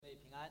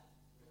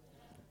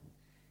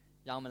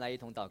让我们来一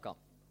同祷告。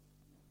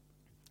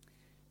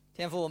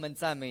天父，我们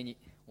赞美你。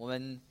我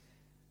们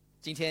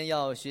今天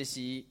要学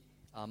习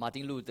马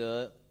丁路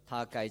德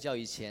他改教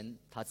以前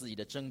他自己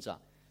的挣扎。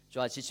主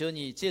要祈求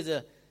你借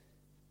着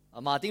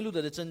马丁路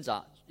德的挣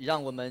扎，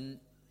让我们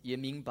也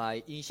明白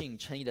因信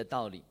称义的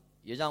道理，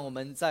也让我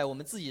们在我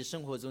们自己的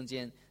生活中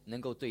间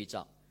能够对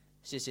照。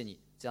谢谢你，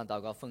这样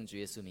祷告奉主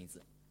耶稣名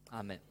字，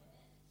阿们。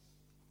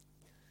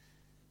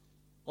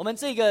我们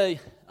这个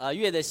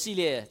月的系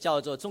列叫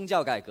做宗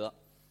教改革。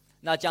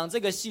那讲这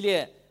个系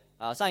列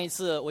上一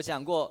次我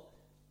讲过，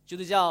基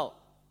督教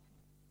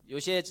有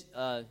些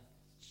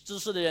知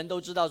识的人都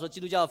知道说，基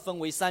督教分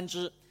为3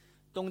支：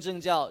东正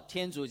教、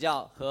天主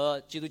教和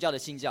基督教的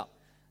新教。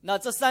那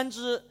这3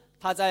支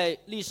它在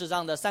历史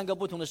上的3个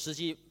不同的时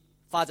期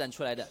发展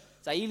出来的。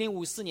在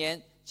1054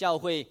年，教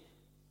会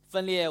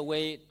分裂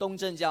为东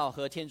正教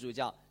和天主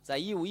教；在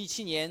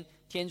1517年，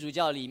天主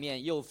教里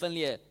面又分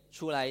裂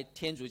出来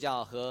天主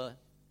教和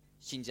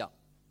新教。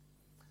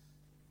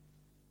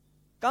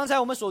刚才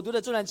我们所读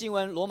的这段经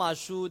文，罗马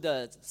书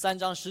的3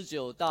章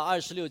19到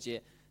26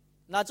节，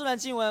那这段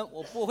经文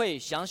我不会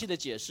详细的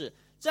解释。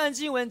这段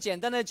经文简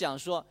单的讲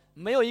说，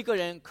没有一个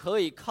人可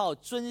以靠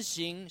遵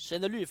行神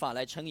的律法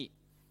来称义。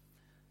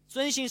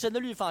遵行神的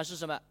律法是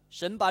什么？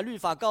神把律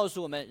法告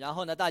诉我们，然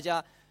后呢，大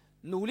家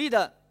努力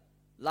的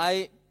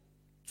来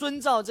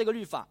遵照这个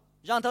律法，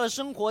让他的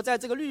生活在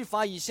这个律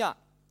法以下。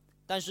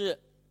但是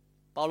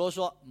保罗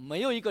说，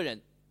没有一个人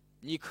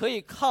你可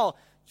以靠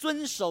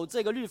遵守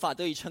这个律法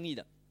得以称义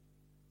的。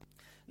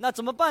那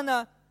怎么办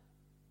呢？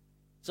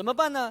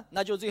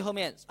那就最后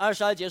面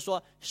22节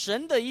说，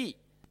神的义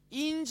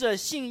因着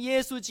信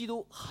耶稣基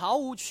督毫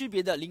无区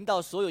别的临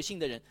到所有信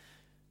的人，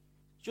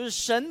就是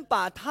神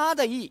把他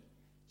的义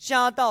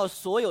加到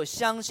所有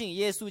相信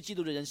耶稣基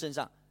督的人身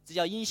上，这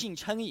叫因信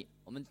称义。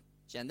我们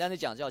简单的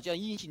讲叫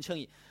因信称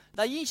义。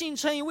那因信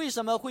称义为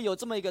什么会有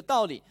这么一个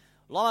道理？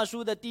罗马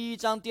书的第1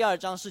章、第2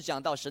章是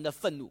讲到神的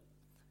愤怒。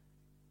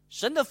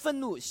神的愤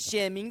怒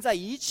显明在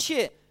一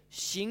切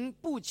行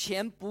不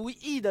虔不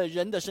义的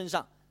人的身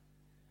上。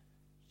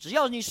只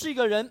要你是一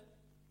个人，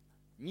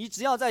你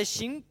只要在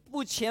行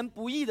不虔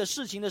不义的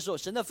事情的时候，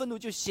神的愤怒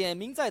就显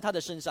明在他的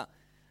身上。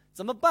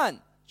怎么办？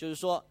就是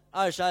说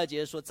22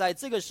节说，在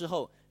这个时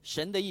候，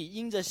神的义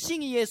因着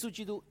信耶稣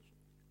基督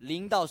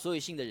临到所有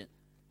信的人，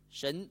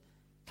神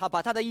他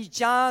把他的义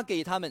加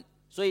给他们，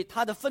所以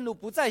他的愤怒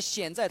不再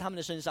显在他们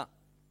的身上。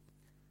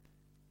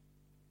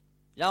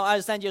然后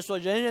23节说，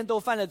人人都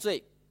犯了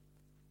罪，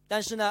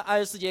但是呢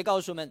24节告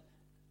诉我们，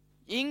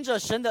因着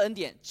神的恩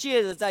典，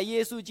借着在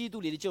耶稣基督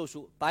里的救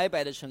赎，白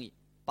白的称义，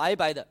白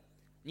白的，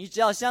你只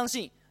要相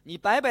信，你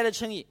白白的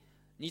称义。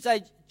你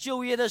在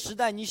旧约的时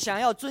代，你想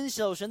要遵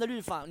守神的律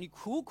法，你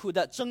苦苦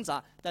的挣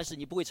扎，但是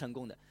你不会成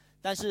功的。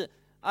但是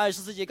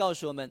24节告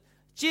诉我们，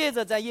借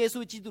着在耶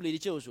稣基督里的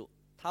救赎，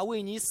他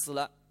为你死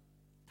了，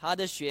他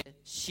的血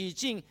洗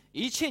净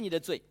一切你的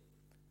罪。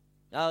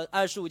然后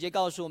25节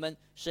告诉我们，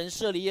神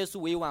设立耶稣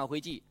为挽回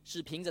祭，是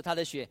凭着他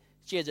的血，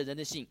借着人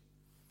的信。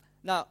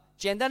那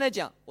简单的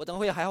讲，我等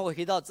会还会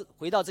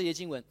回到这些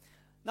经文。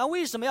那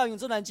为什么要用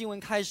这段经文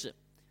开始？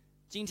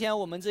今天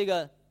我们这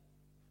个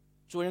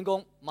主人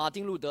公马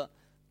丁路德，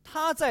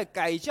他在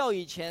改教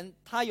以前，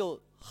他有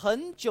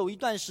很久一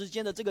段时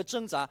间的这个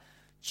挣扎，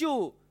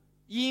就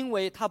因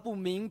为他不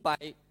明白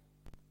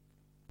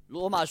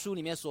罗马书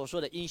里面所说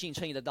的因信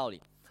称义的道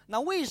理。那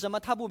为什么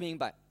他不明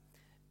白？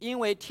因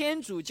为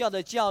天主教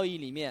的教义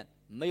里面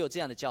没有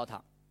这样的教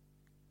堂。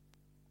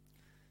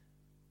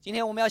今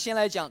天我们要先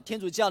来讲天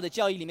主教的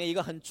教义里面一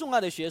个很重要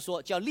的学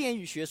说，叫炼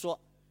狱学说。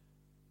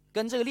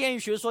跟这个炼狱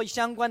学说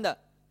相关的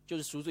就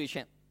是赎罪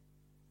券。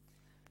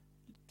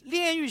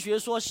炼狱学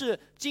说是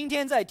今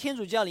天在天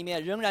主教里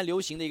面仍然流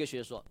行的一个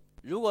学说。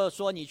如果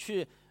说你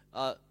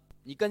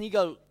跟一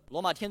个罗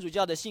马天主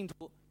教的信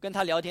徒跟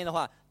他聊天的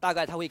话，大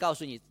概他会告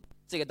诉你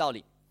这个道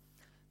理。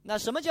那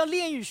什么叫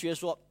炼狱学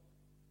说？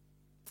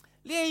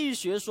炼狱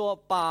学说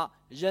把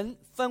人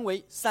分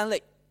为3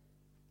类。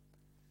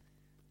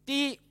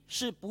第一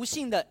是不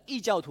信的异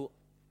教徒，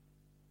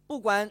不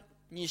管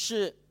你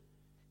是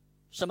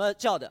什么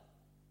教的，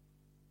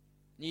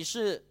你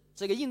是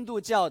这个印度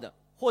教的，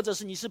或者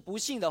是你是不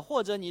信的，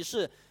或者你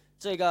是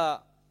这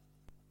个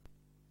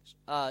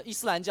伊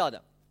斯兰教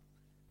的，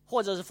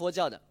或者是佛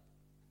教的，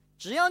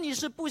只要你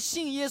是不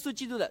信耶稣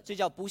基督的，这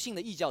叫不信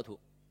的异教徒，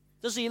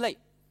这是一类。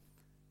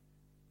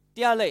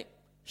第2类，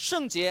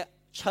圣洁、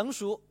成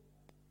熟、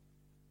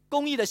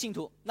公义的信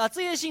徒。那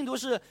这些信徒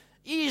是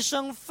一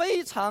生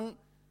非常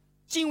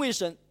敬畏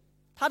神，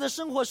他的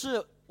生活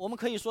是我们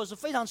可以说是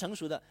非常成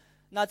熟的。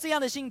那这样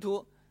的信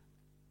徒，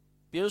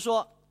比如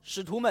说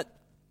使徒们，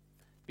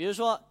比如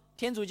说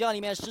天主教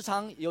里面时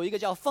常有一个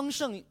叫丰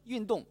盛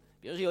运动，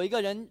比如说有一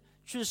个人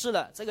去世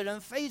了，这个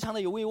人非常的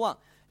有威望，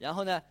然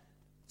后呢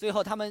最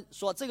后他们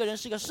说这个人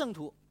是个圣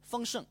徒，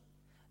丰盛。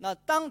那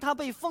当他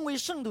被封为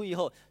圣徒以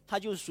后，他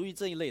就属于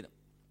这一类的。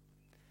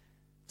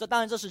这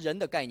当然这是人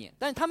的概念，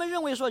但是他们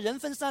认为说人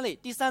分3类，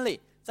第3类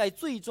在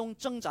最终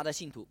挣扎的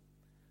信徒。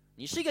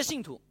你是一个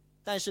信徒，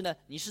但是呢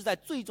你是在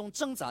最终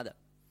挣扎的。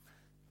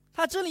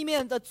它这里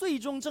面的最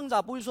终挣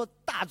扎不是说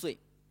大罪，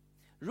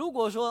如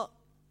果说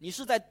你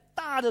是在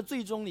大的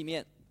罪中里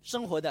面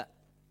生活的，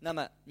那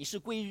么你是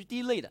归于第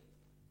一类的。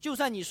就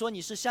算你说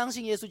你是相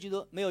信耶稣基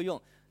督没有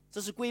用，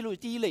这是归入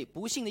第一类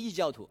不信的异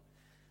教徒。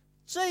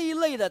这一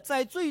类的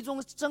在最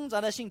终挣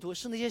扎的信徒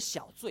是那些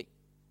小罪，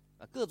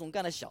各种各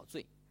样的小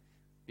罪，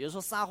比如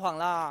说撒谎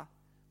啦，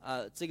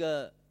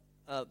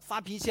发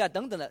脾气啊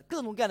等等的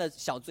各种各样的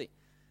小罪。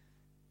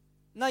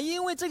那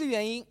因为这个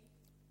原因，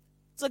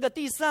这个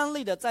第三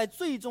类的在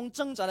最终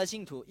挣扎的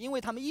信徒，因为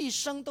他们一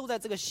生都在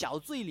这个小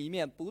罪里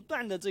面不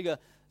断的这个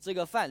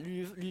犯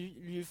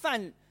屡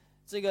犯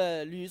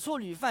屡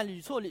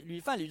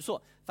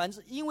错，反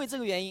正因为这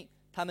个原因，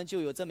他们就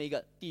有这么一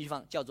个地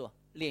方叫做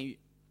炼狱。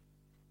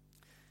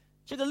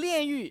这个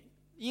炼狱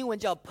英文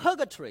叫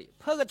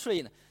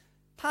purgatory 呢，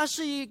它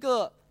是一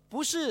个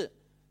不是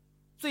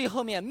最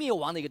后面灭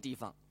亡的一个地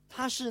方，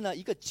它是呢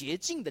一个洁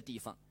净的地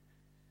方。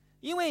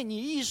因为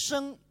你一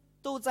生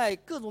都在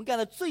各种各样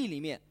的罪里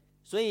面，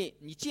所以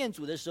你见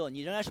主的时候，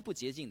你仍然是不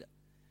洁净的，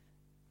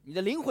你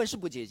的灵魂是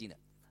不洁净的。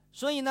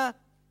所以呢，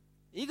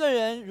一个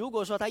人如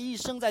果说他一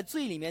生在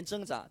罪里面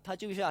挣扎，他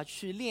就要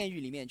去炼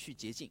狱里面去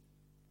洁净。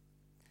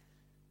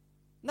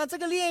那这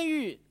个炼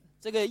狱，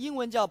这个英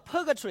文叫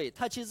purgatory，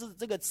 它其实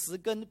这个词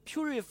跟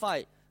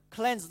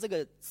purify、cleanse 这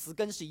个词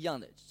根是一样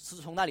的，是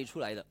从那里出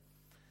来的。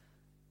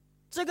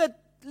这个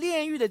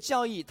炼狱的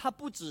教义，它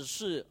不只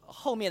是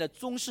后面的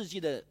中世纪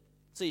的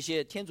这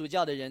些天主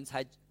教的人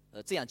才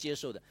这样接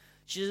受的，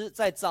其实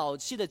在早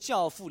期的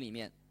教父里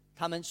面，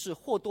他们是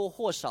或多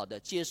或少的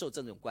接受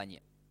这种观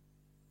念。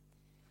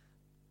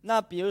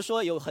那比如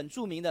说有很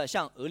著名的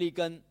像俄利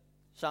根、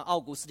像奥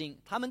古斯丁，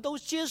他们都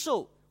接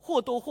受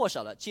或多或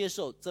少的接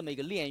受这么一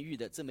个炼狱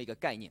的这么一个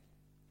概念。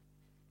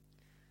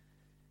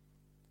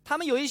他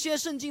们有一些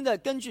圣经的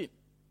根据，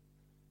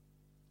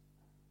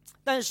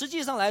但实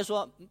际上来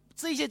说，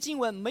这些经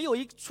文没有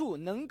一处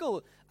能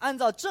够按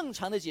照正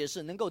常的解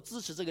释能够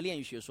支持这个炼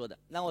狱学说的。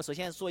那我首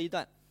先说一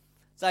段，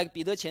在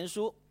彼得前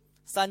书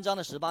3章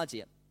的18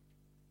节，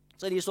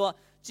这里说，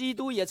基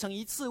督也曾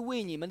一次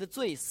为你们的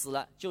罪死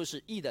了，就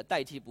是义的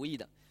代替不义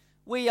的，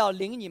为要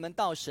领你们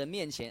到神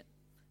面前。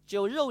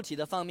就肉体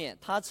的方面，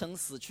他曾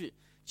死去；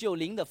就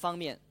灵的方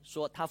面，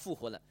说他复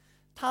活了。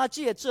他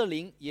借这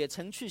灵也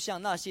曾去向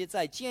那些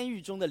在监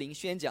狱中的灵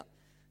宣讲，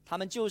他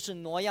们就是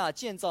挪亚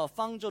建造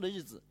方舟的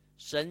日子，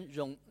神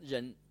容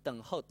人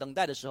等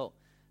待的时候，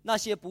那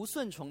些不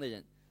顺从的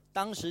人，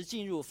当时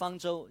进入方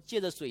舟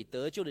借着水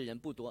得救的人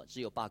不多，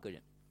只有8个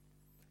人。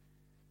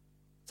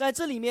在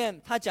这里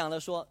面他讲了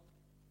说，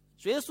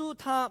耶稣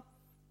他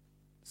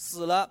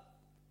死了，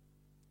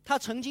他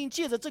曾经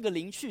借着这个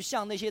灵去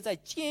向那些在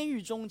监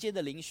狱中间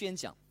的灵宣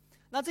讲。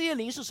那这些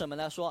灵是什么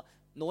呢？说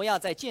挪亚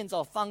在建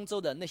造方舟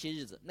的那些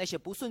日子，那些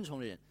不顺从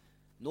的人，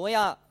挪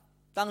亚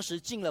当时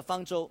进了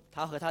方舟，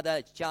他和他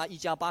的家一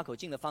家8口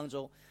进了方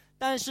舟，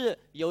但是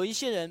有一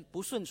些人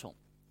不顺从，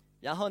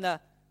然后呢，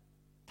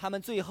他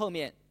们最后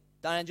面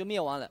当然就灭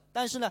亡了。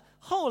但是呢，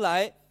后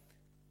来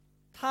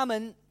他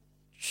们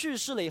去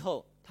世了以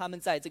后，他们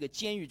在这个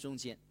监狱中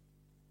间，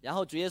然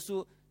后主耶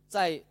稣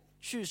在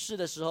去世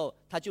的时候，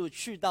他就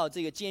去到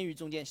这个监狱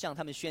中间向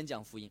他们宣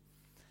讲福音。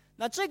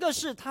那这个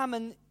是他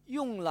们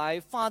用来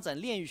发展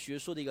炼狱学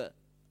说的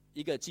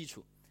一个基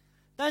础。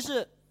但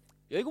是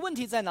有一个问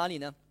题在哪里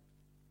呢？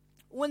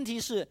问题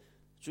是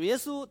主耶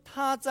稣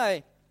他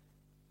在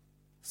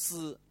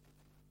死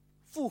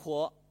复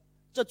活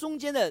这中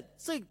间的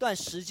这段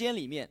时间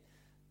里面，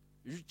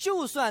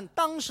就算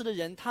当时的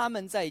人他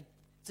们在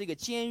这个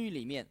监狱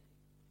里面，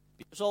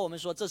比如说我们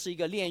说这是一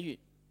个炼狱，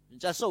你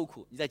在受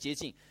苦，你在洁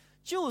净，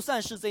就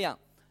算是这样，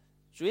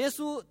主耶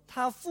稣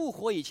他复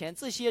活以前，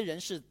这些人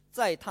是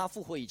在他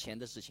复活以前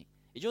的事情，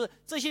也就是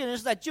这些人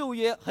是在旧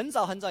约很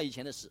早很早以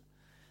前的事。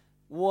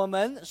我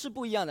们是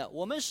不一样的，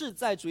我们是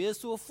在主耶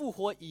稣复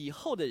活以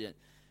后的人，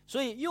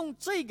所以用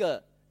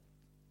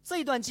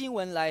这段经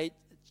文来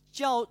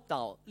教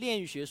导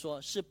炼狱学说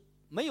是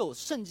没有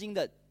圣经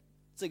的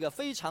这个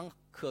非常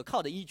可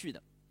靠的依据的。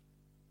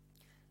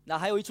那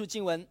还有一处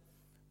经文，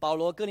保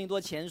罗哥林多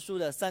前书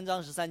的3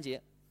章13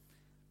节，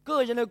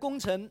个人的工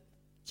程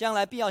将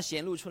来必要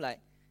显露出来，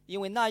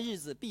因为那日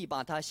子必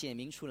把它显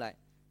明出来，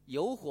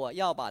有火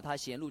要把它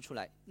显露出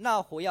来，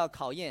那火要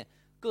考验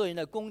个人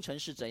的工程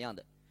是怎样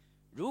的。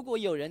如果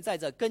有人在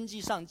这根基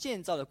上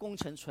建造的工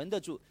程存得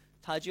住，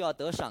他就要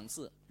得赏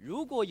赐；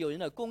如果有人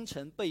的工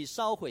程被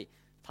烧毁，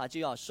他就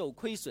要受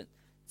亏损，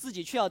自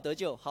己却要得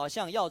救，好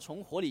像要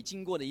从火里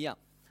经过的一样。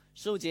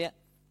15节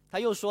他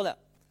又说了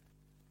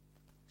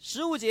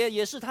，15节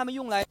也是他们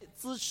用来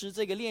支持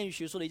这个炼狱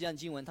学说的一段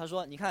经文。他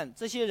说，你看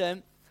这些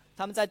人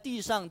他们在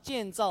地上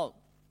建造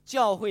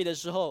教会的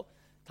时候，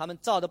他们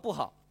造的不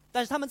好，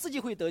但是他们自己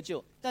会得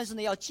救，但是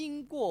呢要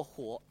经过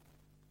火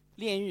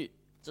炼狱，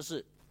这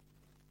是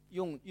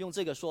用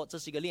这个说这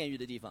是一个炼狱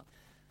的地方。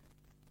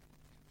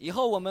以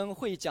后我们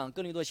会讲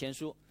哥林多前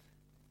书，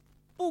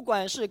不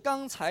管是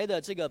刚才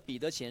的这个彼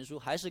得前书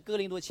还是哥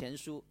林多前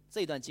书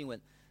这段经文，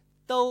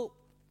都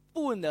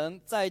不能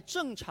在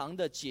正常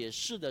的解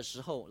释的时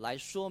候来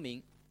说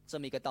明这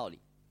么一个道理。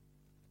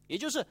也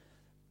就是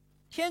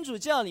天主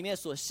教里面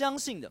所相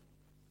信的，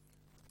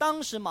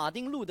当时马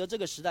丁路德这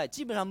个时代，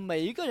基本上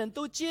每一个人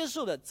都接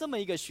受的这么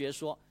一个学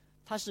说，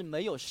它是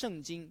没有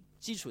圣经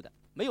基础的，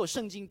没有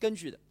圣经根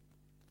据的。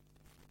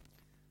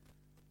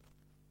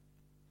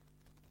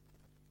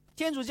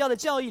天主教的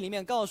教义里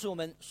面告诉我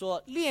们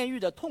说，炼狱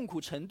的痛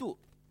苦程度，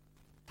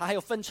它还有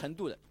分程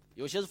度的，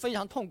有些是非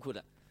常痛苦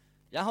的，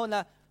然后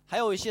呢，还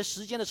有一些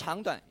时间的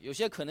长短，有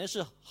些可能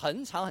是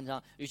很长很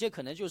长，有些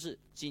可能就是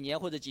几年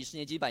或者几十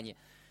年、几百年。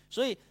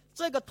所以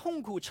这个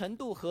痛苦程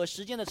度和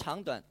时间的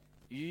长短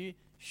与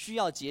需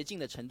要洁净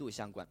的程度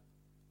相关。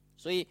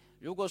所以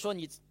如果说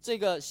你这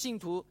个信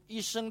徒一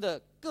生的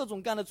各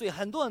种各样的罪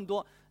很多很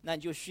多，那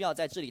你就需要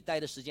在这里待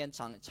的时间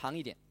长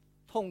一点，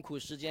痛苦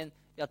时间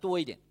要多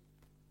一点。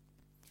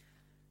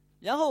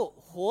然后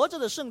活着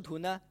的圣徒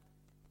呢，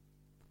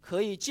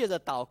可以借着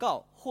祷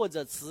告或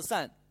者慈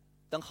善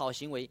等好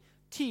行为，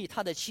替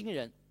他的亲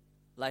人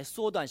来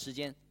缩短时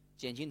间，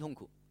减轻痛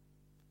苦。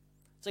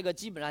这个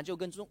基本上就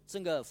跟这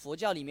个佛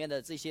教里面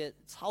的这些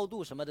超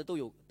度什么的都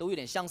有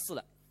点相似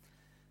了。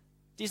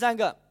第三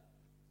个，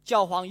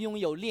教皇拥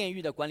有炼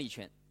狱的管理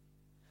权，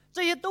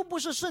这些都不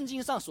是圣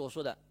经上所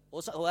说的。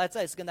我来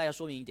再次跟大家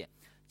说明一点，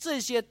这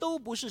些都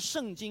不是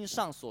圣经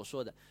上所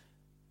说的。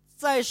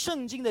在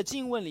圣经的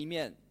经文里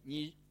面，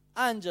你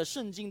按着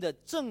圣经的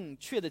正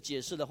确的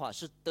解释的话，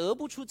是得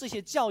不出这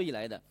些教义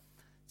来的。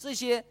这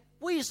些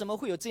为什么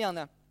会有这样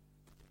呢？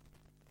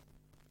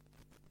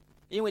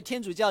因为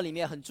天主教里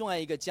面很重要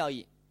一个教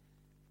义，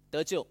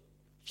得救、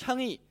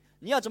称义。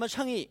你要怎么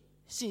称义？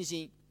信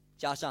心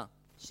加上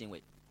行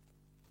为。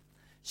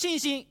信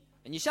心，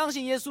你相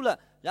信耶稣了，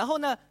然后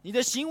呢，你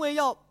的行为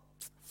要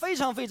非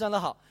常非常的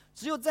好，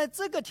只有在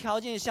这个条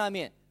件下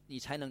面，你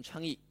才能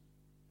称义。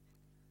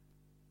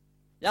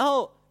然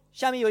后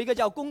下面有一个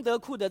叫功德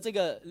库的这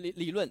个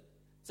理论，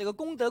这个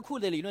功德库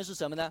的理论是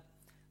什么呢？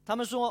他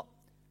们说，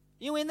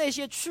因为那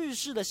些去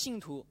世的信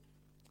徒，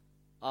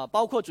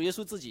包括主耶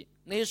稣自己，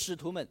那些使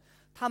徒们，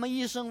他们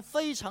一生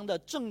非常的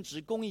正直、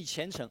公义、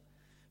虔诚，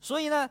所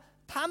以呢，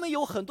他们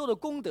有很多的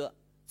功德，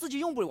自己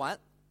用不完，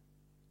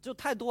就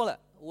太多了。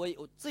我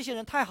这些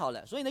人太好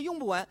了，所以呢用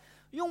不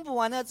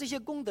完呢，这些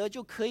功德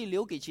就可以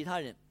留给其他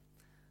人。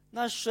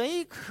那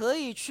谁可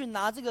以去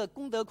拿这个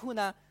功德库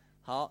呢？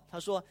好，他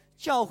说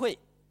教会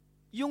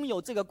拥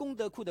有这个功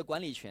德库的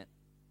管理权。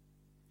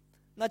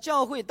那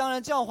教会当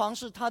然教皇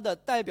是他的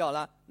代表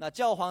了，那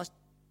教皇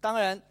当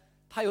然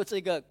他有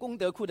这个功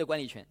德库的管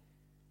理权，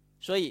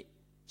所以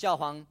教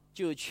皇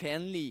就有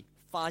权利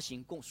发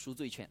行赎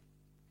罪券。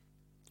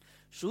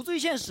赎罪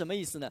券是什么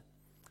意思呢？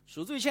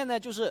赎罪券呢，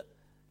就是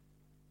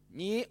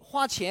你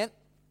花钱，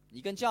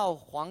你跟教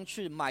皇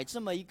去买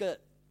这么一个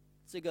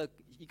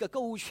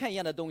购物券一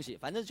样的东西，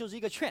反正就是一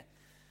个券。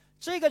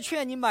这个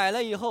券你买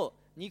了以后，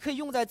你可以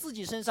用在自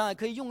己身上，也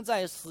可以用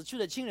在死去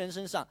的亲人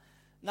身上。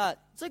那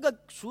这个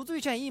赎罪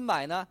券一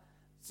买呢，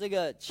这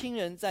个亲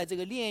人在这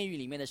个炼狱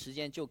里面的时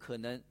间就可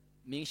能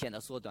明显的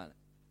缩短了。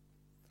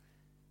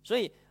所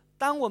以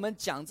当我们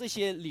讲这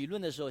些理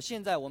论的时候，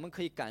现在我们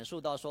可以感受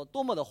到说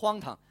多么的荒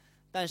唐，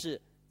但是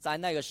在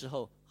那个时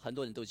候很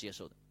多人都接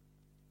受的。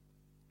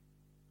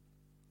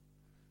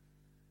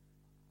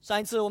上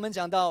一次我们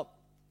讲到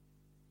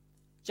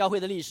教会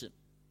的历史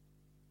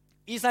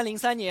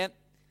，1303年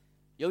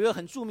有一个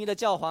很著名的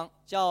教皇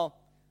叫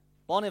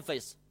波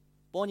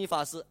尼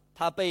法斯，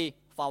他被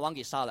法王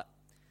给杀了。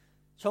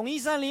从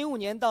1305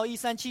年到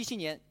1377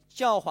年，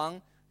教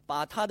皇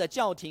把他的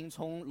教廷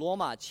从罗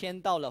马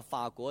迁到了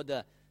法国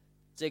的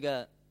这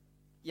个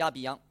亚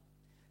比扬。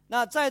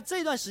那在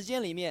这段时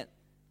间里面，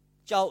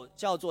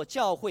叫做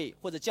教会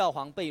或者教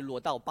皇被掳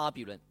到巴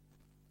比伦。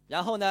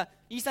然后呢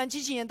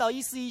，1377年到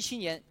1417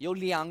年有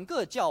2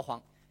个教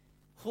皇，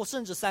或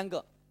甚至3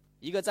个，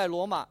一个在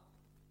罗马，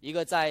一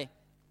个在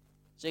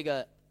这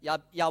个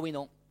亚维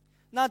农。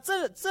那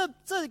这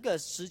个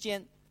时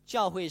间，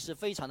教会是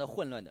非常的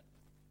混乱的，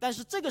但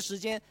是这个时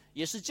间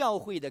也是教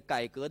会的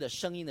改革的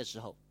声音的时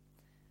候。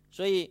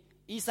所以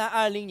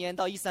1320年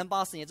到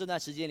1384年这段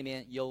时间里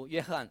面有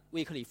约翰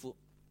卫克里夫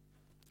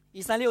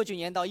，1369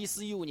年到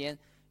1415年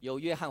有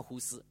约翰胡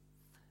斯。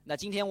那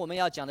今天我们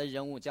要讲的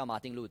人物叫马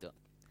丁路德。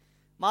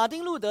马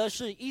丁路德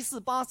是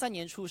1483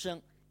年出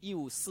生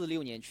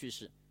，1546年去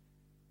世。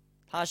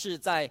他是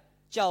在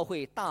教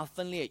会大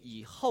分裂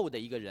以后的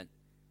一个人。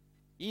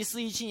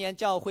1417年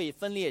教会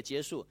分裂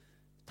结束，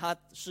他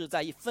是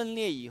在分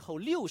裂以后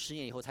60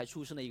年以后才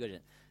出生的一个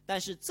人。但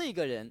是这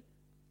个人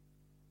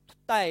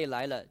带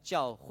来了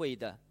教会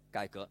的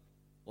改革，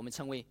我们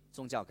称为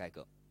宗教改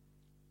革。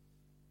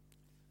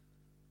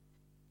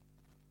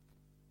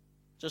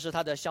这是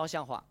他的肖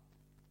像画。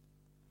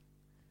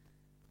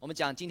我们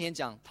今天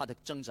讲他的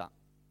挣扎。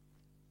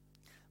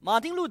马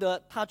丁路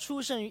德他出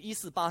生于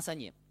1483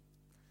年，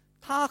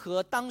他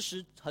和当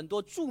时很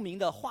多著名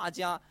的画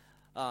家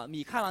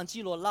米开朗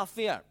基罗、拉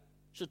斐尔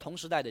是同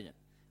时代的人，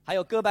还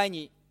有哥白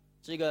尼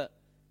这个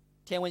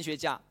天文学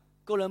家，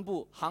哥伦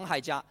布航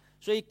海家，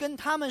所以跟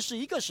他们是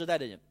一个时代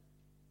的人。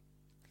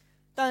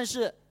但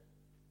是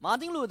马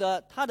丁路德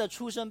他的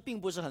出身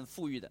并不是很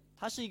富裕的，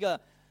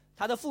他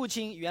他的父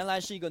亲原来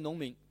是一个农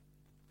民，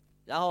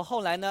然后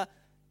后来呢，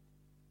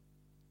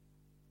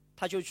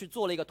他就去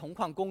做了一个铜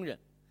矿工人。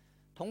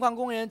铜矿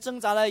工人挣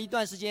扎了一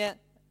段时间，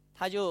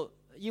他就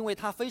因为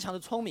他非常的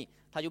聪明，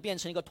他就变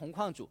成一个铜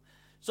矿主。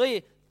所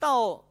以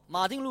到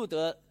马丁路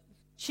德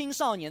青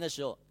少年的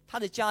时候，他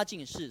的家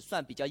境是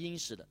算比较殷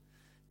实的，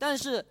但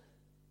是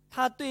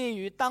他对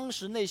于当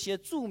时那些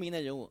著名的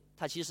人物，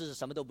他其实是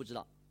什么都不知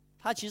道。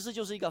他其实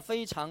就是一个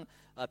非常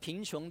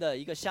贫穷的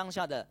一个乡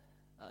下的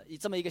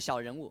这么一个小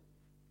人物，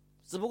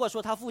只不过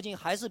说他父亲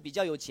还是比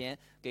较有钱，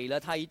给了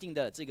他一定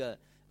的这个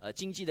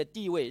经济的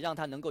地位，让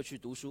他能够去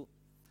读书。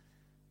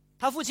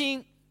他父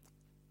亲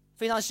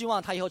非常希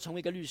望他以后成为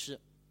一个律师，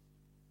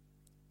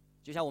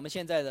就像我们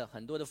现在的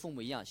很多的父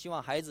母一样，希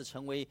望孩子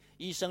成为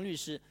医生、律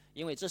师，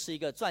因为这是一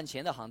个赚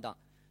钱的行当。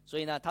所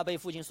以呢，他被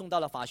父亲送到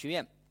了法学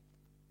院。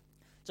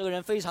这个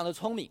人非常的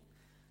聪明，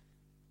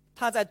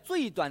他在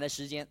最短的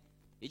时间，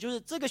也就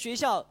是这个学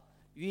校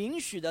允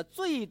许的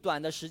最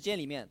短的时间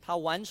里面，他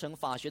完成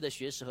法学的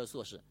学士和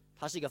硕士。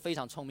他是一个非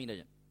常聪明的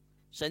人，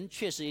神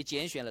确实也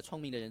拣选了聪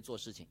明的人做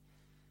事情。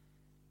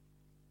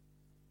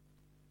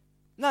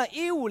那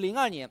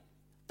1502年，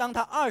当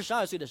他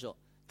22岁的时候，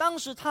当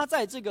时他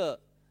在这个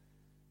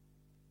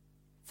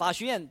法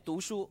学院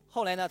读书，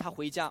后来呢，他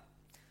回家。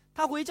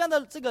他回家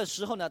的这个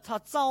时候呢，他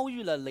遭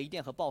遇了雷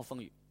电和暴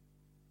风雨。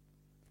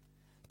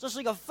这是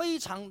一个非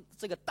常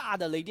大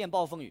的雷电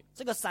暴风雨，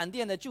这个闪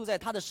电呢就在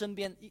他的身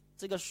边，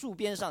这个树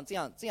边上这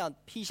样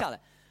劈下来，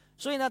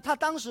所以呢，他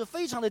当时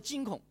非常的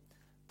惊恐。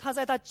他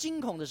在他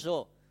惊恐的时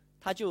候，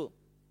他就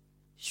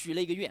许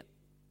了一个愿。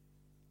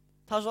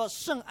他说：“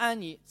圣安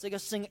妮，这个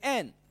圣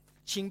安，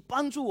请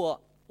帮助我，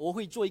我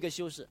会做一个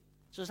修士。”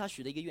这是他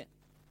许的一个愿。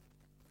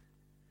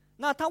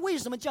那他为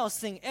什么叫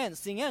圣安？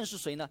圣安是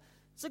谁呢？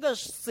这个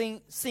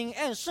圣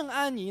安圣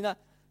安妮呢，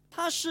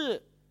他是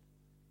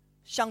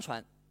相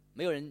传。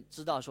没有人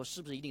知道说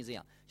是不是一定这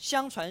样。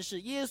相传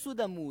是耶稣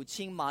的母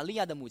亲玛利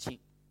亚的母亲。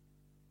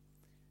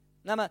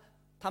那么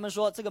他们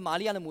说这个玛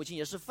利亚的母亲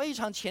也是非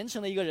常虔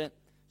诚的一个人，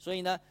所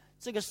以呢，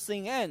这个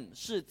圣安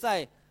是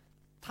在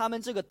他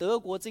们这个德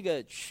国这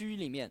个区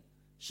里面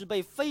是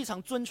被非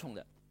常尊崇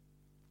的，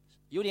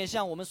有点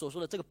像我们所说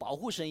的这个保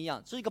护神一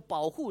样，是一个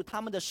保护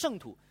他们的圣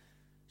徒。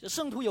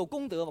圣徒有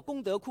功德嘛，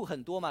功德库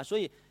很多嘛，所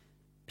以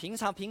平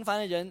凡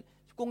的人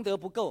功德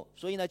不够，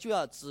所以呢就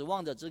要指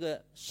望着这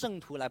个圣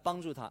徒来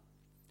帮助他。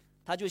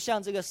他就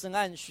向这个圣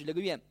安许了个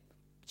愿，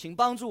请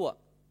帮助我，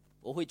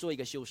我会做一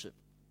个修士。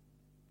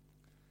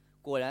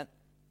果然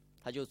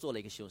他就做了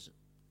一个修士。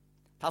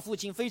他父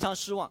亲非常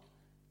失望，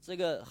这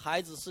个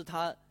孩子是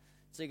他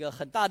这个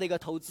很大的一个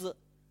投资，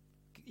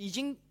已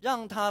经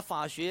让他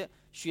法学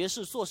学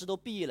士硕士都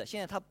毕业了，现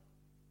在他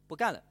不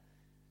干了，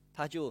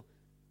他就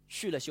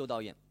去了修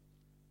道院。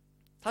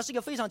他是一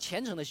个非常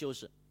虔诚的修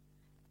士，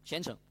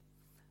虔诚，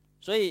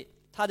所以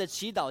他的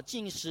祈祷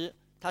禁食，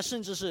他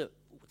甚至是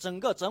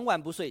整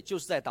晚不睡，就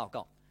是在祷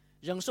告，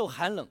忍受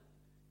寒冷。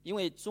因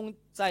为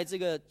在这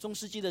个中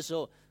世纪的时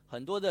候，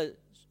很多的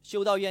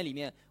修道院里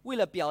面，为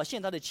了表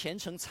现他的虔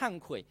诚忏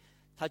悔，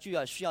他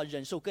就需要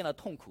忍受更大的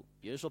痛苦，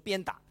比如说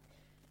鞭打，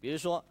比如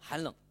说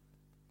寒冷。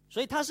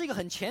所以他是一个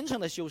很虔诚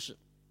的修士。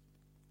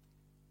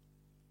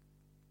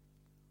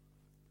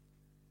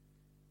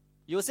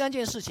有3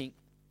件事情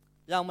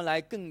让我们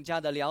来更加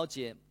的了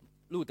解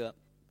路德。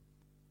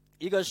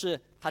一个是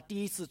他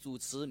第一次主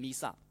持弥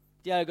撒，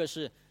第二个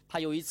是他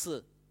有一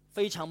次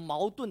非常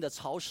矛盾的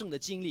朝圣的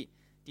经历，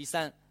第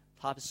三，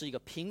他是一个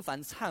频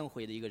繁忏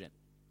悔的一个人。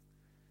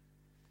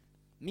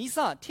弥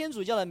撒，天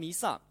主教的弥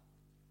撒，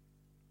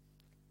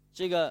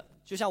这个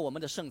就像我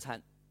们的圣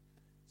餐，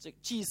这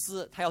祭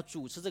司他要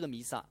主持这个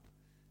弥撒。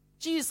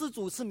祭司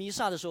主持弥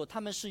撒的时候，他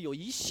们是有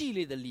一系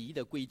列的礼仪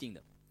的规定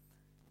的。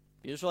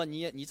比如说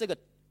你这个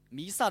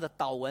弥撒的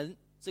祷文，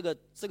这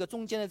个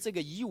中间的这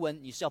个遗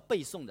文，你是要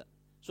背诵的。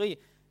所以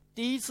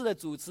第一次的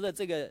主持的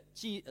这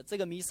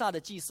个弥撒的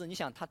祭司，你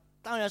想他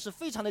当然是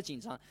非常的紧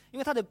张，因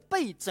为他得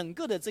背整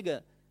个的这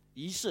个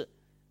仪式，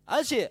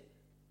而且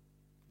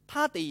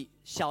他得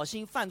小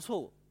心犯错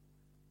误。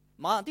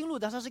马丁路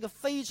德他是一个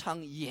非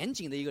常严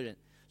谨的一个人，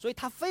所以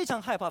他非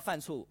常害怕犯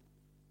错误。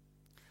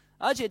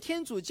而且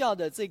天主教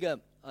的这个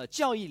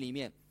教义里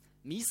面，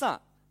弥撒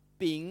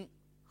饼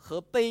和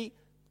杯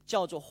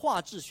叫做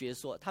化制学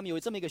说，他们有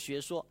这么一个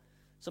学说。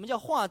什么叫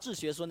化制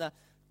学说呢？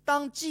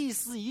当祭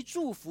司一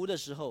祝福的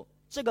时候，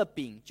这个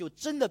饼就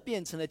真的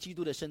变成了基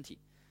督的身体，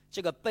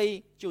这个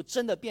杯就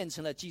真的变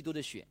成了基督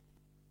的血。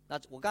那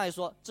我刚才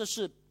说这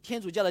是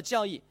天主教的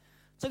教义，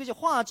这个叫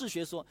化制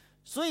学说。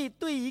所以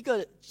对一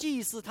个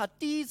祭司他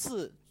第一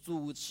次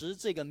主持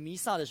这个弥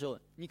撒的时候，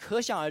你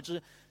可想而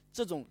知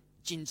这种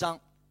紧张。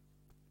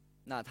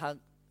那他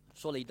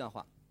说了一段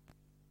话，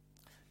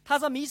他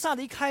在弥撒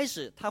的一开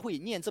始，他会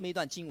念这么一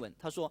段经文，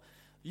他说：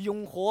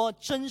永活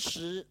真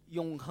实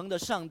永恒的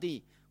上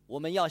帝，我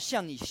们要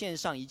向你献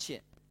上一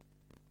切。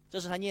这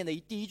是他念的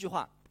第一句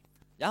话。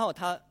然后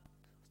他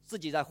自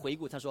己在回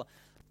顾，他说：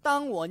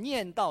当我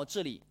念到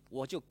这里，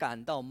我就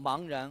感到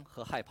茫然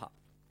和害怕。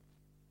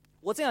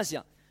我这样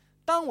想，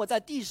当我在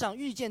地上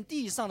遇见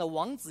地上的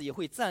王子也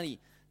会站立，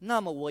那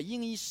么我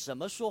应以什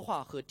么说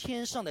话和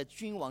天上的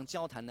君王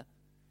交谈呢？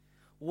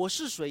我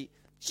是谁，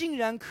竟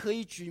然可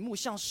以举目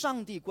向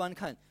上帝观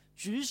看，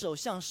举手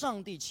向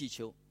上帝祈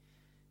求？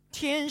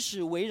天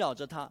使围绕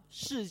着他，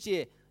世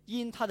界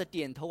因他的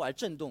点头而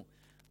震动。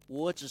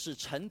我只是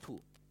尘土，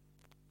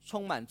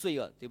充满罪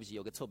恶。对不起，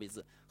有个错别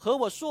字。和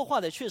我说话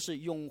的却是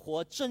永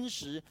活、真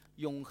实、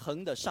永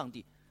恒的上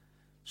帝。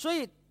所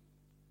以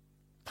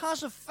他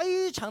是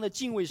非常的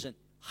敬畏神，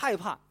害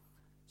怕。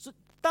是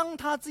当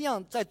他这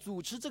样在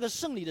主持这个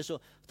圣礼的时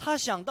候，他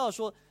想到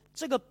说，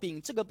这个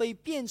饼、这个杯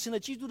变成了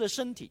基督的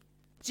身体、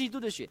基督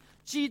的血，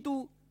基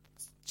督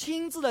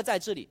亲自的在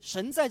这里，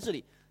神在这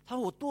里。他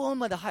说我多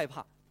么的害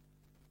怕。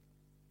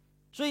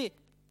所以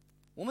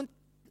我们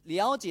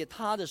了解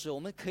他的时候，我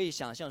们可以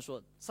想象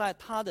说，在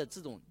他的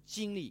这种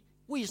经历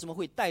为什么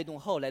会带动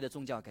后来的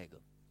宗教改革。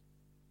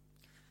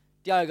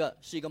第二个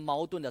是一个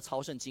矛盾的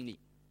朝圣经历。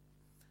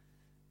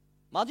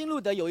马丁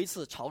路德有一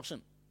次朝圣，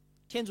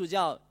天主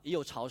教也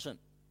有朝圣。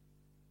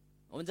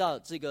我们知道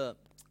这个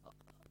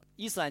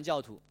伊斯兰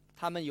教徒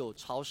他们有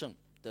朝圣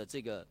的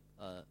这个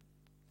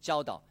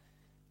教导，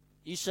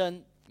一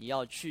生你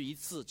要去一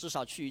次，至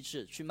少去一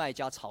次，去麦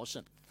加朝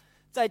圣。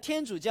在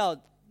天主教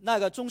那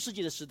个中世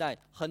纪的时代，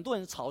很多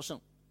人朝圣。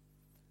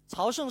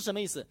朝圣什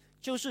么意思？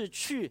就是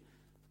去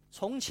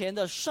从前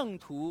的圣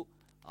徒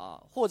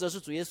或者是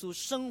主耶稣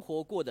生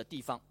活过的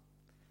地方。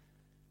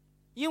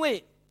因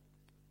为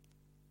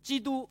基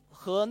督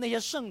和那些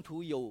圣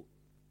徒有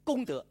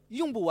功德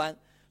用不完，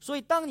所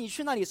以当你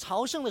去那里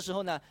朝圣的时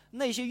候呢，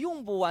那些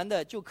用不完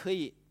的就可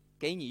以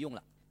给你用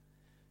了。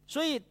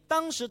所以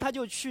当时他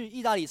就去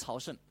意大利朝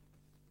圣。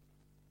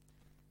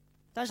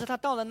但是他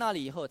到了那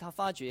里以后，他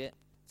发觉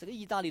这个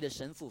意大利的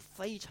神父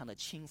非常的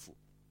轻浮，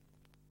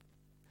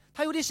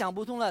他有点想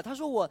不通了。他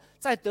说我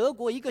在德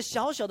国一个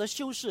小小的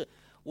修士，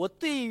我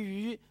对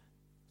于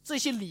这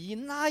些礼仪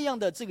那样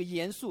的这个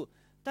严肃，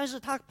但是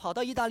他跑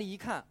到意大利一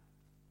看，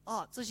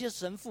这些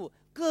神父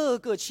个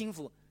个轻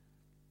浮，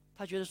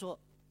他觉得说，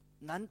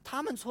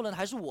他们错了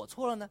还是我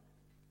错了呢？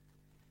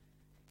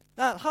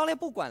那后来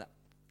不管了，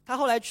他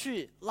后来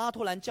去拉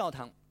托兰教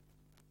堂。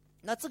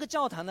那这个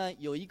教堂呢，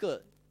有一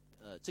个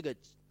这个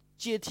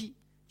阶梯，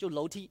就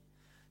楼梯。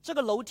这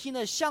个楼梯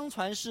呢，相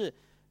传是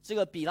这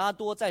个比拉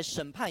多在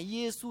审判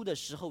耶稣的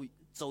时候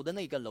走的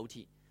那个楼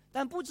梯，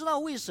但不知道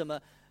为什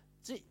么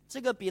这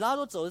个比拉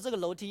多走的这个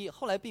楼梯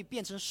后来被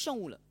变成圣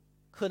物了，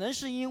可能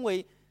是因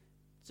为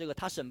这个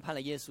他审判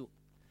了耶稣，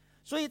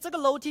所以这个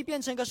楼梯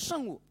变成一个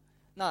圣物。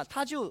那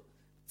他就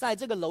在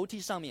这个楼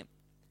梯上面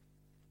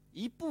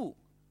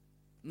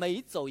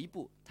每走一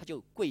步他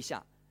就跪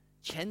下，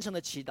虔诚的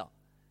祈祷，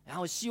然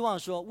后希望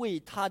说为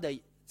他的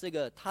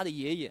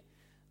爷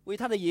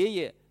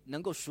爷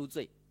能够赎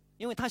罪。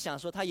因为他想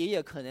说他爷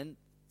爷可能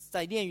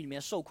在炼狱里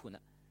面受苦呢，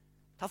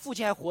他父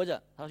亲还活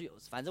着，他说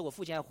反正我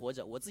父亲还活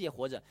着，我自己也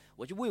活着，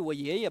我就为我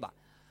爷爷吧。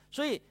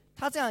所以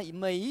他这样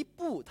每一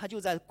步他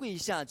就在跪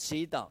下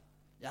祈祷，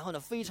然后呢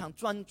非常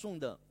庄重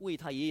的为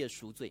他爷爷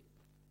赎罪。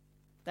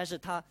但是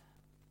他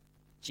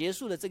结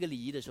束了这个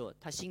礼仪的时候，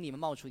他心里面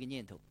冒出一个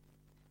念头，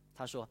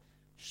他说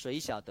谁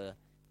晓得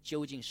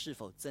究竟是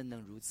否真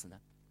能如此呢？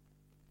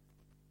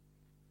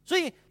所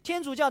以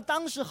天主教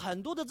当时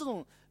很多的这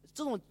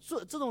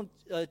种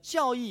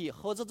教义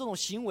或者这种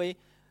行为，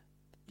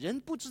人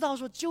不知道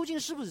说究竟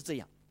是不是这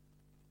样。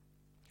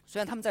虽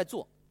然他们在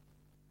做。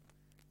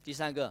第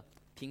三个，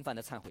频繁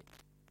的忏悔。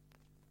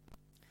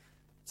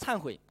忏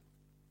悔，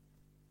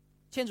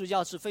天主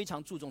教是非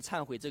常注重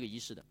忏悔这个仪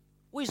式的。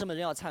为什么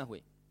人要忏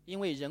悔？因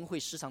为人会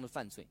时常的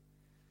犯罪，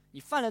你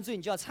犯了罪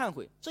你就要忏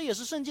悔，这也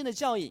是圣经的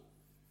教义。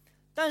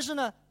但是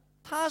呢，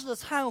他的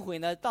忏悔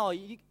呢，到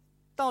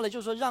了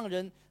就是说让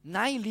人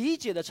难以理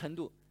解的程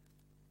度。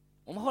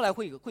我们后来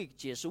会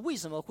解释为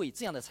什么会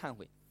这样的忏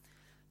悔。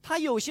他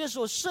有些时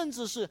候甚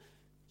至是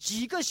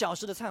几个小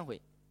时的忏悔。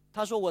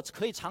他说我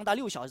可以长达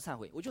6小时忏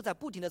悔，我就在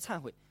不停的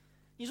忏悔。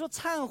你说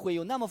忏悔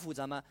有那么复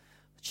杂吗？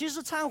其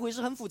实忏悔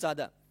是很复杂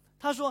的。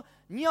他说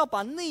你要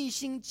把内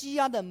心积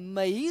压的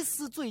每一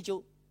丝罪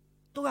疚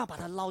都要把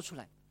它捞出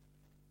来，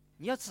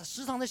你要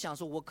时常的想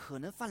说我可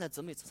能犯了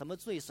什么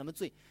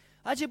罪，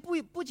而且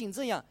不仅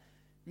这样，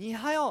你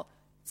还要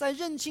在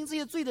认清这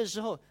些罪的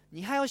时候，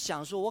你还要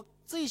想说我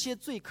这些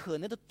罪可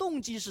能的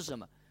动机是什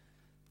么，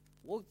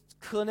我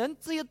可能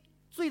这些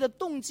罪的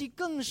动机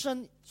更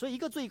深，所以一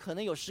个罪可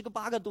能有10个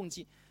8个动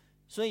机。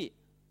所以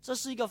这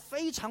是一个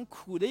非常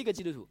苦的一个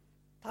基督徒，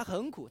他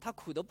很苦，他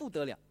苦得不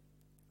得了。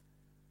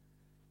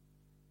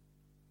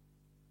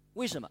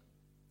为什么？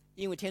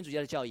因为天主教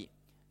的教义，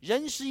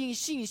人是因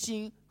信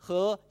心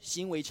和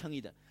行为称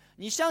义的。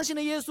你相信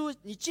了耶稣，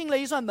你进了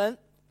一扇门，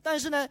但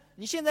是呢，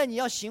你现在你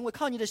要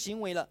靠你的行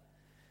为了。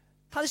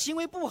他的行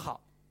为不好，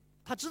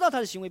他知道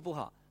他的行为不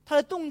好，他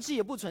的动机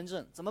也不纯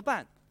正，怎么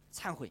办？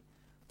忏悔，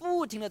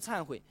不停的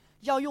忏悔，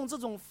要用这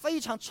种非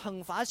常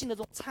惩罚性的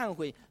这种忏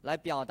悔来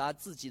表达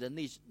自己的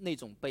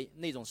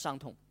那种伤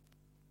痛。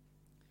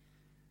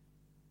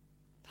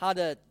他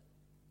的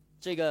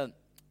这个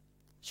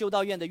修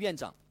道院的院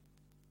长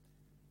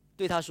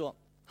对他说：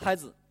孩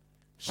子，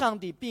上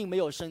帝并没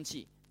有生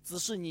气，只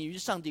是你与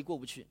上帝过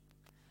不去。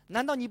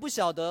难道你不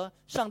晓得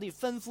上帝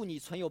吩咐你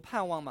存有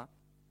盼望吗？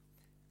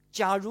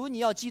假如你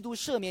要基督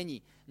赦免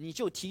你，你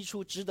就提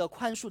出值得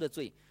宽恕的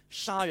罪，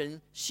杀人、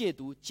亵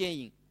渎、奸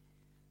淫。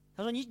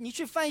他说你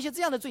去犯一些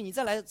这样的罪，你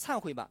再来忏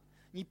悔吧，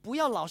你不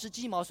要老是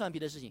鸡毛蒜皮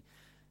的事情。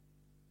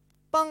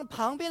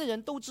旁边的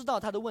人都知道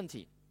他的问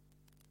题，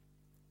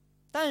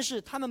但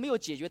是他们没有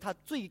解决他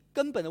最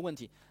根本的问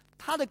题。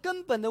他的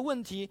根本的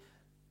问题，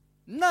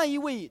那一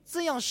位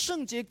这样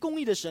圣洁公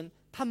义的神，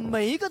他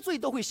每一个罪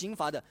都会刑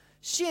罚的。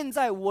现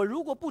在我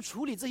如果不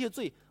处理这些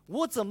罪，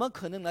我怎么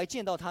可能来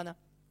见到他呢？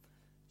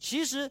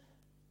其实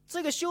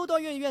这个修道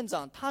院院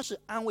长他是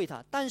安慰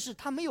他，但是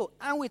他没有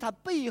安慰他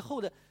背后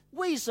的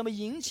为什么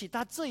引起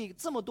他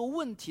这么多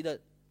问题的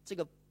这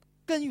个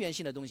根源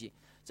性的东西。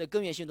这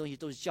根源性的东西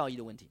都是教义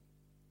的问题。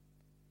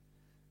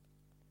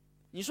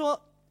你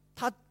说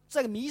他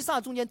在弥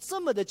撒中间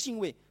这么的敬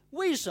畏，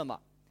为什么？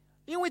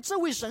因为这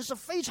位神是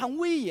非常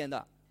威严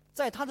的，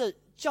在他的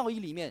教义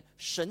里面，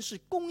神是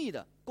公义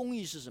的。公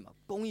义是什么？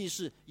公义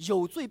是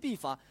有罪必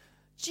罚。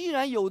既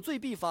然有罪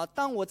必罚，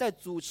当我在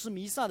主持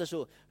弥撒的时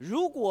候，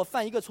如果我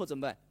犯一个错怎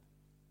么办？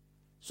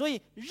所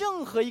以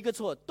任何一个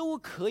错都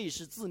可以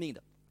是致命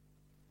的。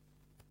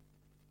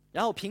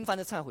然后频繁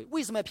的忏悔。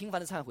为什么要频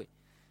繁的忏悔？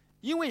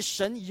因为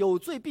神有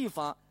罪必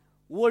罚，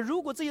我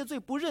如果这些罪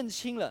不认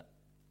清了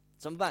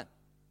怎么办？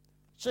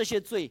这些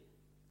罪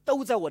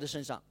都在我的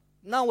身上，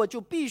那我就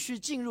必须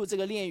进入这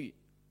个炼狱，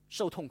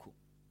受痛苦。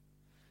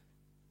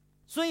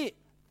所以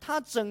他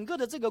整个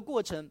的这个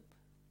过程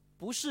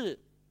不是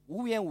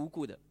无缘无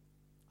故的，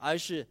而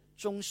是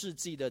中世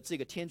纪的这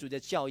个天主的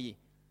教义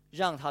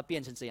让他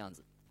变成这样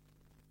子。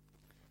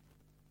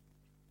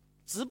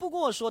只不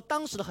过说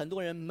当时的很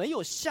多人没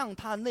有像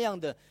他那样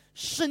的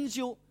深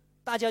究，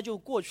大家就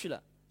过去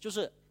了，就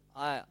是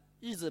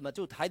日子嘛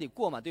就还得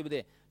过嘛，对不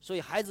对？所以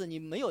孩子你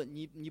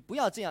不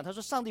要这样。他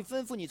说上帝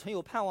吩咐你存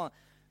有盼望，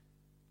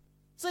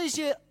这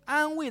些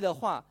安慰的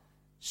话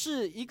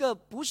是一个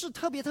不是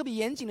特别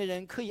严谨的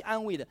人可以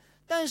安慰的。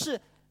但是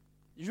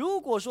如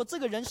果说这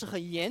个人是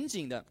很严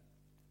谨的，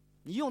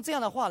你用这样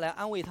的话来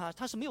安慰他，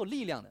他是没有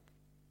力量的，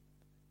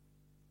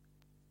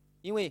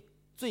因为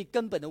最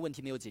根本的问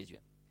题没有解决。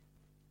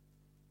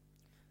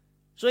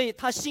所以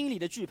他心里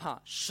的惧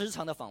怕时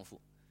常的仿佛，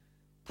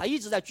他一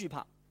直在惧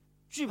怕。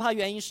惧怕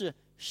原因是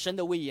神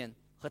的威严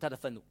和他的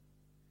愤怒。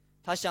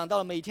他想到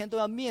了每天都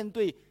要面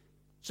对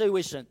这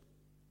位神，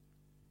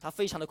他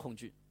非常的恐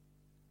惧。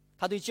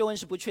他对救恩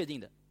是不确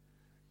定的，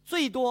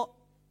最多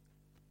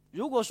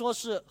如果说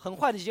是很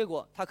坏的结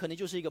果，他可能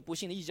就是一个不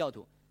幸的异教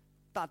徒。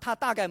他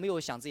大概没有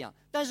想这样，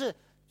但是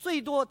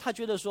最多他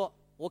觉得说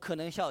我可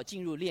能要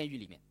进入炼狱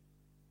里面，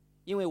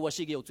因为我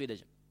是一个有罪的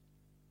人。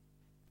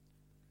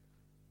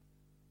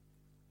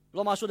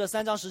罗马书的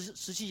3章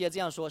17节这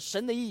样说：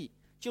神的义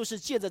就是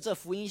借着这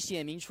福音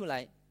显明出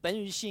来，本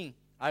于信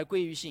而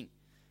归于信，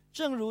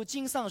正如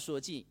经上所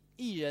记，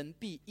义人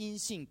必因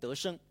信得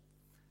生。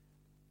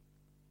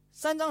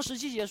3章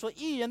17节说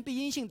义人必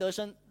因信得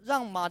生，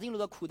让马丁路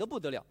德苦得不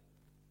得了。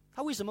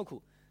他为什么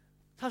苦？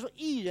他说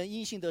义人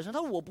因信得生。他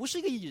说我不是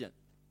一个义人，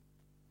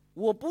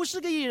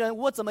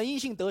我怎么因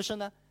信得生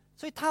呢？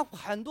所以他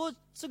很多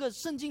这个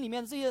圣经里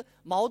面这些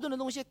矛盾的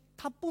东西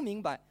他不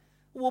明白。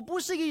我不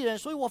是一个义人，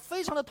所以我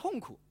非常的痛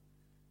苦。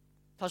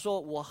他说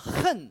我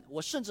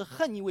甚至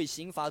恨一位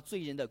刑罚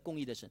罪人的公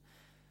义的神。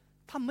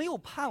他没有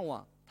盼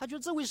望，他觉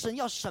得这位神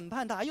要审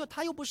判他，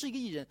他又不是一个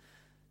义人。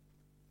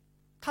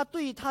他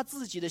对他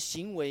自己的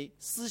行为、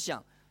思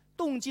想、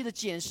动机的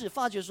检视，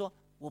发觉说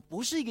我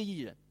不是一个义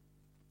人，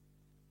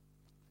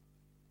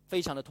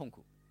非常的痛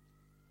苦。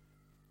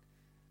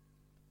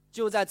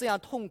就在这样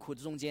痛苦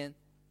的中间，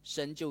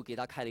神就给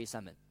他开了一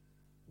扇门。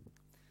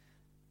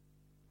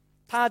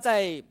他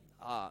在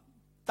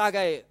大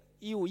概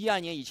1512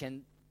年以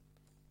前，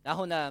然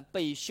后呢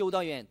被修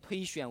道院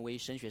推选为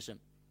神学生。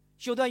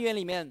修道院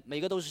里面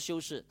每个都是修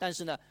士，但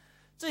是呢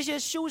这些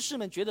修士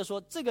们觉得说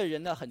这个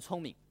人呢很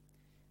聪明，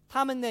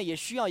他们呢也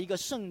需要一个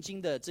圣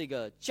经的这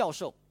个教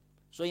授，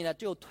所以呢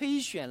就推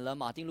选了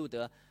马丁路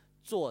德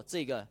做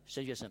这个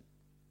神学生。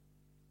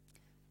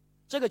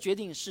这个决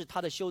定是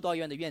他的修道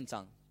院的院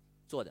长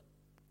做的。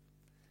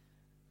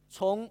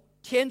从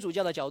天主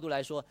教的角度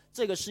来说，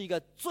这个是一个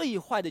最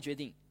坏的决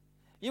定，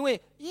因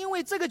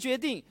为这个决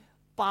定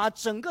把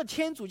整个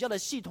天主教的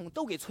系统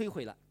都给摧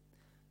毁了。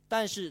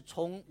但是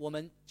从我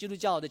们基督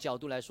教的角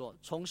度来说，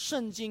从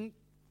圣经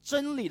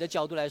真理的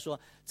角度来说，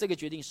这个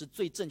决定是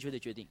最正确的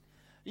决定，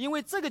因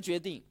为这个决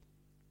定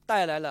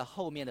带来了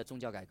后面的宗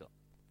教改革。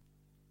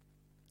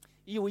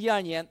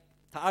1512年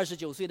他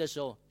29岁的时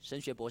候神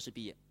学博士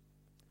毕业。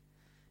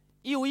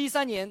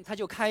1513年他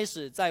就开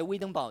始在威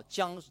登堡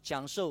讲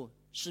授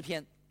诗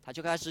篇，他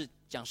就开始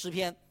讲诗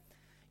篇。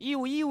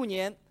1515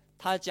年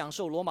他讲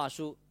授罗马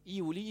书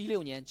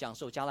，1516年讲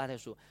授加拉太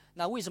书。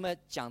那为什么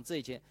讲这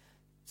些？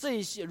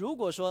如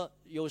果说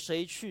有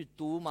谁去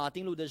读马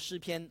丁路德诗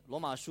篇、罗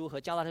马书和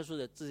加拉太书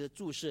的这些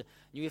注释，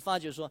你会发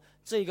觉说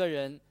这个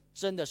人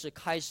真的是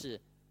开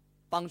始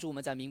帮助我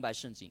们在明白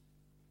圣经。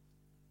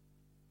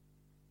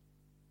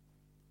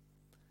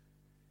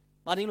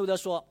马丁路德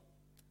说，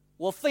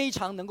我非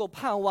常能够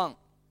盼望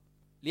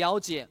了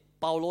解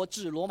保罗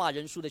致罗马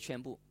人书的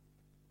全部。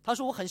他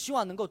说我很希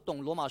望能够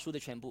懂罗马书的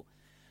全部，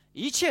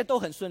一切都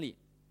很顺利。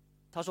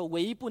他说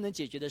唯一不能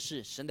解决的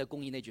是神的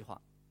公义那句话。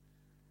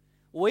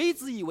我一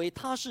直以为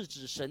他是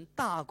指神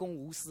大公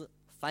无私，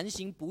凡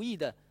行不义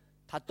的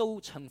他都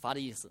惩罚的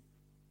意思。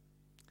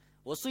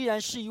我虽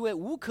然是一位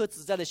无可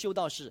指摘的修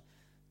道士，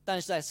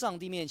但是在上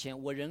帝面前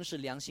我仍是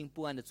良心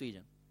不安的罪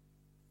人。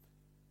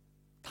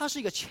他是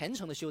一个虔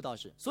诚的修道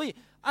士，所以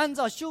按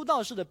照修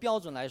道士的标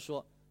准来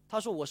说，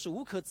他说我是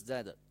无可指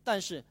摘的，但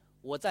是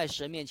我在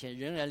神面前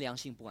仍然良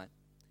心不安。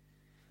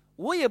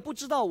我也不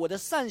知道我的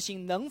善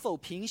行能否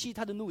平息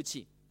他的怒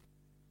气。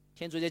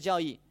天主教教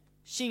义，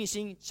信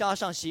心加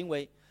上行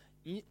为，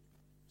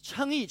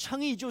称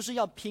义就是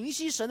要平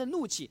息神的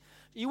怒气。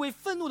一位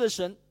愤怒的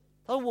神，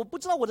他说我不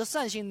知道我的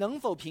善行能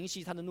否平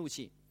息他的怒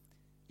气，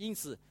因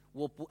此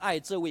我不爱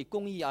这位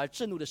公义而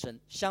震怒的神，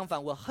相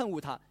反我恨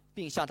恶他，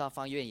并向他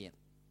发怨言。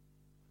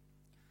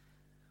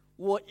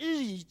我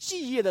日以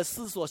继夜的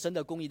思索神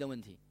的公义的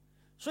问题。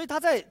所以他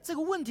在这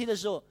个问题的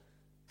时候，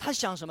他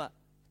想什么？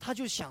他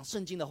就想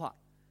圣经的话，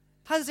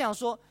他是想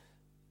说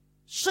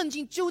圣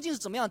经究竟是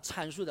怎么样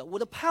阐述的，我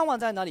的盼望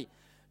在哪里？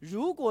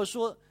如果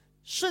说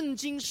圣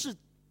经是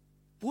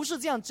不是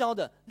这样教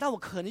的，那我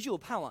可能就有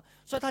盼望。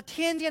所以他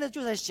天天的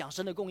就在想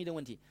神的公义的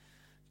问题，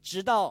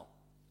直到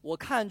我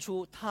看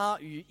出他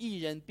与义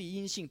人必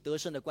因信得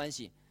胜的关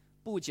系。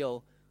不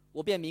久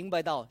我便明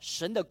白到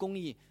神的公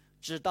义，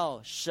直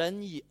到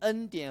神以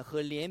恩典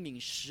和怜悯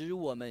使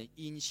我们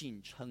因信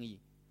称义。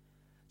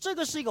这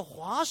个是一个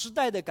划时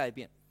代的改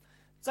变。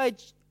在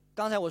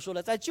刚才我说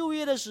了，在旧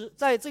约的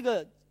在这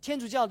个天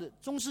主教的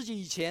中世纪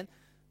以前，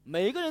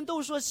每个人都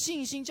说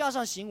信心加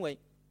上行为，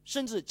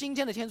甚至今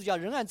天的天主教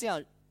仍然这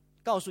样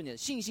告诉你，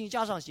信心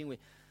加上行为，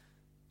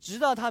直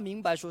到他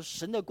明白说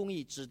神的公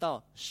义，直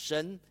到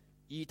神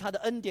以他的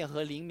恩典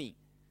和怜悯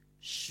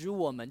使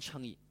我们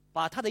称义，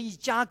把他的义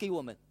加给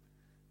我们。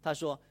他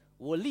说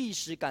我立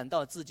时感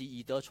到自己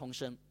已得重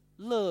生，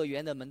乐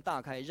园的门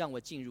大开，让我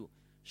进入，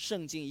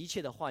圣经一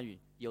切的话语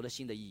有了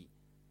新的意义。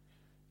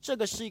这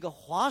个是一个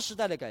划时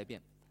代的改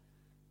变。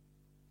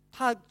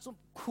他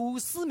苦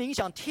思冥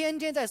想，天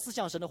天在思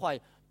想神的话语，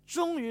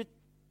终于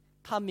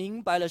他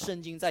明白了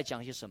圣经在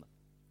讲些什么。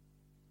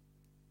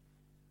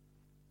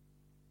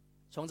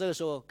从这个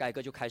时候改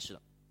革就开始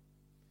了。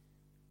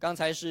刚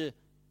才是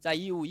在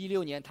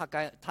1516年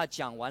他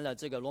讲完了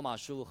这个罗马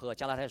书和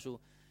加拉太书。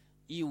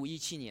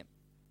1517年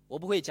我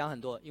不会讲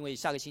很多，因为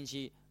下个星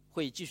期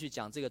会继续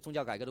讲这个宗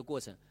教改革的过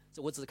程，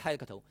我只是开了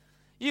个头。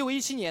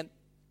1517年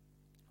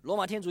罗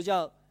马天主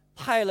教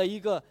派了一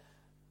个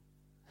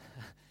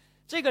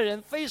这个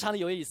人非常的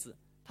有意思，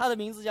他的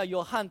名字叫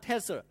约翰·泰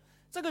瑟尔。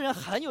这个人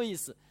很有意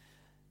思，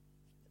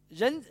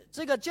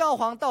这个教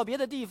皇到别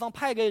的地方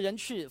派给人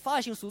去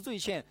发行赎罪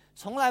券，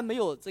从来没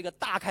有这个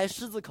大开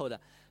狮子口的。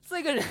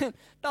这个人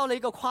到了一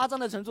个夸张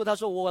的程度，他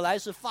说我来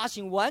是发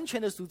行完全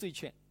的赎罪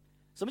券。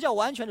什么叫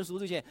完全的赎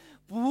罪券？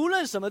不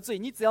论什么罪，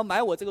你只要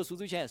买我这个赎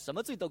罪券，什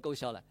么罪都勾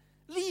销了。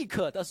立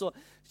刻他说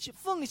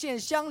奉献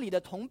乡里的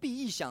铜币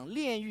一响，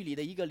炼狱里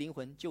的一个灵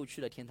魂就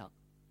去了天堂。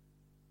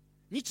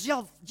你只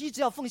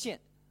要奉献，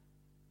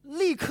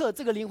立刻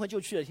这个灵魂就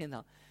去了天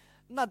堂。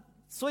那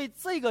所以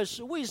这个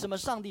是为什么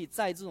上帝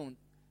在这种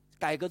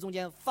改革中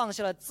间放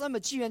下了这么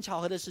机缘巧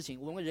合的事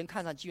情，我们人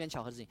看上机缘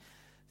巧合的事情。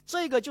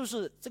这个就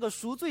是这个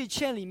赎罪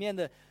券里面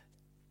的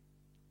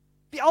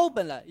标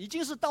本了，已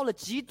经是到了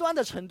极端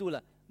的程度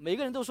了。每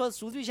个人都说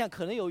赎罪券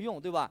可能有用，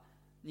对吧？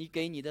你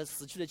给你的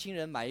死去的亲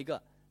人买一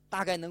个，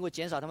大概能够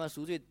减少他们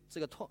赎罪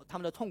他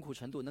们的痛苦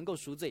程度，能够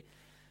赎罪。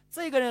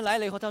这个人来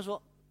了以后，他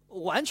说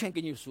完全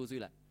给你赎罪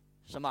了，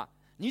什么？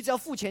你只要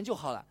付钱就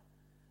好了。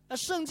那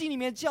圣经里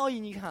面教义，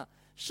你看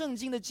圣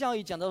经的教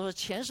义讲到说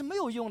钱是没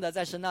有用的，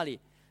在神那里，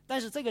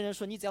但是这个人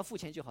说你只要付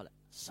钱就好了，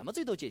什么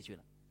罪都解决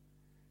了。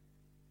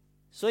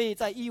所以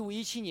在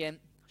1517年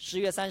10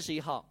月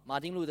31号，马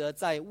丁路德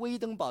在威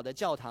登堡的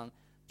教堂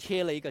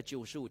贴了一个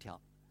95条。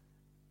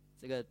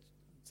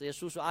这些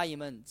叔叔阿姨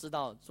们知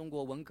道中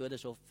国文革的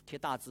时候贴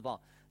大字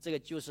报，这个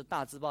就是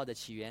大字报的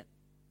起源。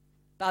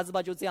大字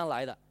报就这样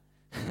来的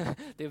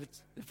对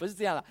不是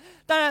这样了。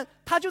当然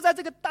他就在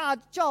这个大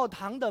教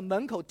堂的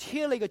门口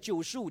贴了一个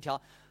95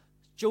条。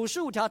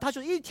95条他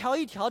就一条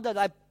一条的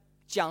来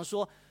讲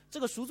说这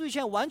个赎罪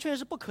券完全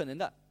是不可能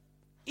的，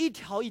一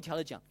条一条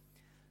的讲。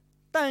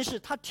但是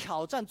他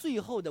挑战最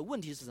后的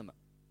问题是什么？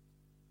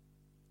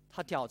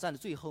他挑战的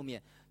最后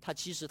面，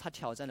其实他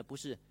挑战的不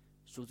是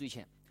赎罪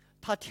券，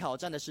他挑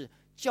战的是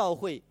教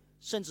会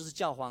甚至是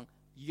教皇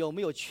有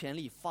没有权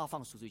利发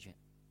放赎罪券。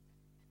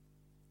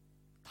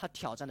他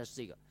挑战的是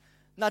这个。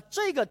那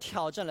这个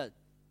挑战了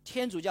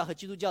天主教和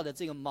基督教的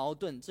这个矛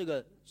盾，这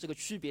个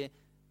区别，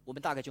我们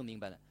大概就明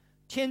白了。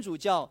天主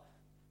教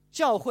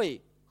教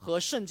会和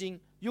圣经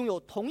拥有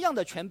同样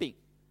的权柄，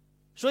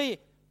所以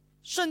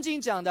圣经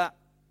讲的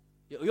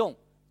有用，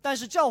但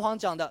是教皇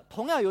讲的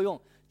同样有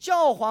用。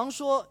教皇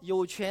说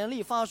有权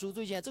利发赎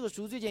罪券，这个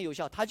赎罪券有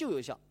效，它就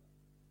有效。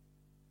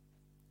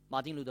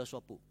马丁路德说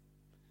不，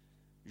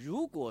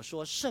如果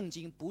说圣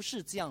经不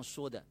是这样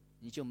说的，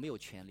你就没有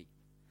权利。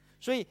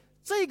所以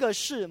这个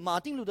是马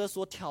丁路德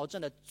所挑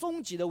战的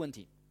终极的问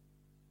题。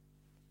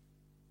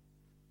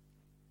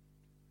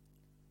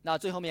那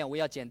最后面我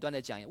要简单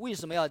的讲一下，为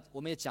什么我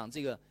们要讲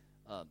这个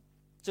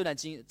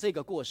这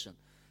个过程。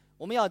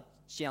我们要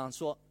讲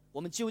说，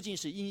我们究竟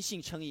是因信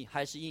称义，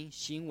还是因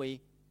行为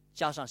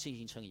加上信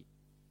心称义？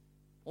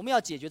我们要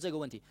解决这个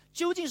问题，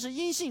究竟是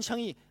因信称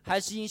义，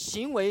还是因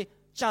行为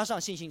加上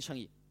信心称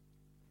义？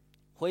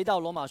回到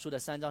罗马书的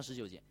3章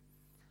19节，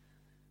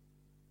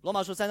罗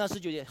马书3章19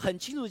节很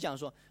清楚地讲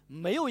说，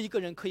没有一个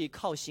人可以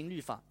靠行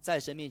律法在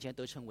神面前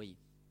得称为义。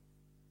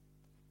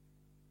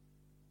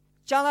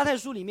加拉太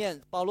书里面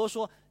保罗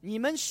说，你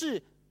们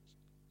是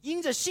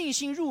因着信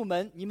心入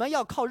门，你们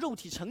要靠肉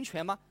体成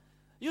全吗？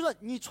也就是说，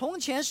你从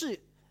前是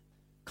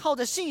靠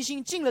着信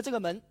心进了这个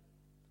门，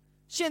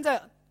现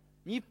在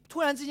你突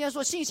然之间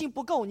说信心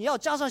不够，你要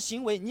加上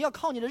行为，你要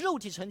靠你的肉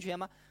体成全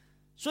吗？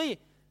所以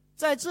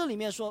在这里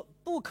面说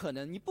不可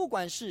能。你不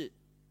管是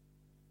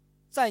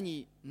在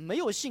你没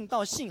有信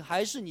到信，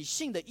还是你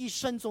信的一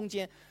生中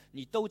间，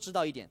你都知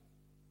道一点，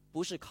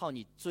不是靠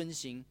你遵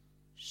行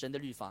神的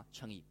律法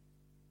称义。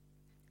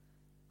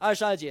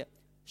22节，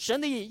神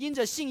的义因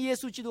着信耶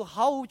稣基督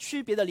毫无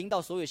区别的临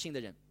到所有信的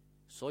人，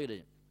所有的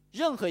人，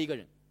任何一个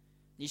人，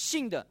你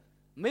信的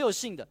没有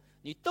信的，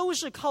你都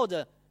是靠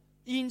着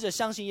因着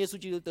相信耶稣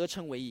基督得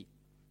称为义。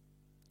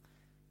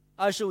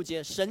25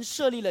节，神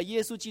设立了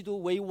耶稣基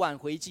督为挽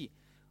回祭。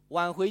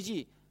挽回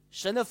祭，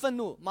神的愤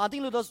怒，马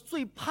丁路德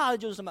最怕的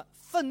就是什么？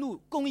愤怒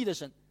公义的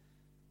神。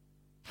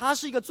他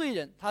是一个罪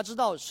人，他知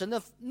道神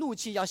的怒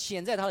气要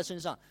显在他的身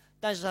上，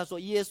但是他说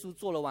耶稣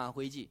做了挽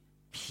回祭，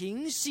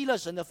平息了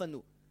神的愤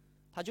怒，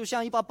他就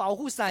像一把保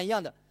护伞一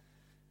样的，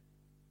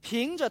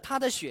凭着他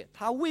的血，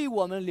他为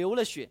我们流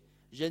了血。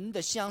人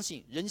相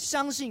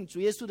信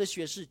主耶稣的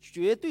血是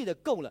绝对的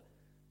够了。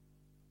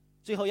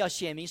最后要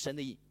显明神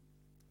的义。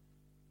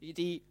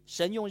第一，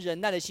神用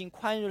忍耐的心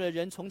宽容了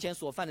人从前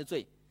所犯的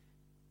罪，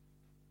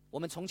我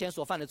们从前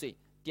所犯的罪。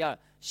第二，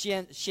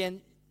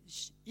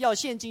要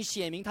现今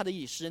显明他的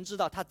义，使人知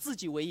道他自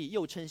己为义，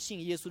又称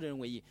信耶稣的人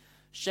为义。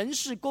神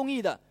是公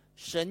义的，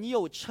神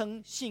又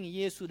称信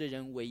耶稣的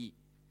人为义。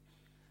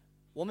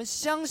我们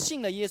相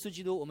信了耶稣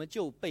基督，我们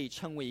就被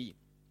称为义，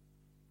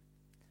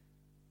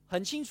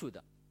很清楚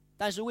的。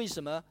但是为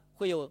什么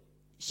会有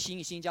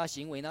信心加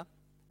行为呢？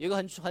有一个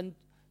很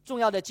重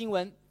要的经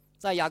文，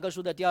在雅各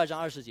书的第2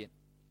章20节。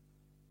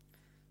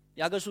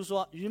雅各书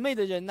说，愚昧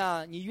的人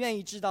哪，你愿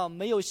意知道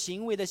没有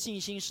行为的信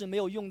心是没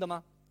有用的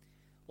吗？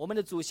我们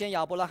的祖先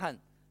亚伯拉罕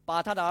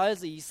把他的儿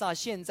子以撒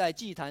献在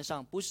祭坛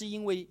上，不是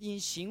因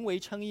行为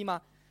称义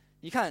吗？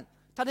你看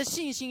他的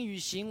信心与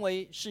行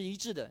为是一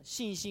致的，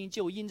信心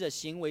就因着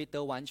行为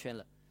得完全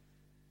了。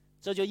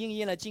这就应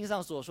验了经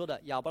上所说的，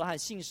亚伯拉罕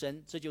信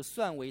神，这就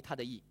算为他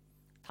的义，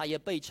他也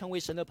被称为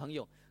神的朋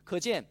友。可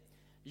见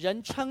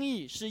人称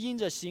义是因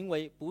着行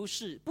为，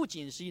不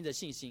仅是因着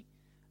信心。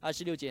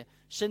26节，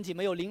身体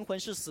没有灵魂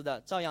是死的，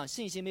照样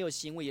信心没有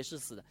行为也是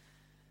死的。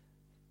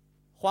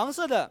黄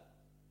色的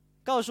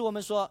告诉我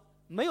们说，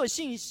没有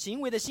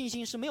行为的信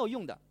心是没有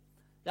用的。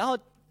然后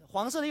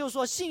黄色的又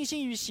说，信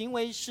心与行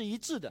为是一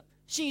致的，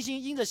信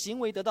心因着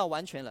行为得到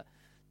完全了。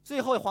最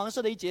后黄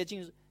色的一节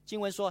经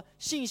文说，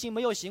信心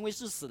没有行为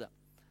是死的。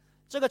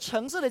这个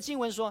橙色的经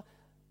文说，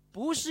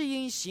不是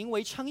因行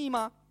为称义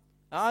吗？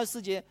而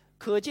24节，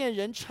可见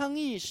人称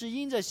义是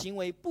因着行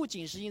为，不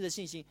仅是因着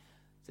信心。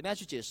怎么样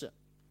去解释？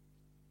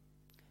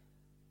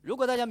如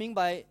果大家明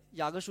白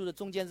雅各书的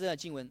中间这段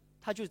经文，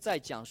他就在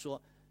讲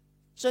说，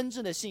真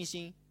正的信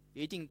心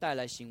一定带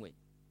来行为，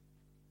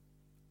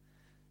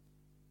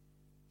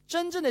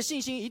真正的信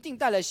心一定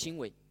带来行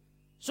为。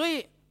所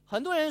以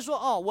很多人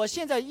说，我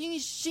现在因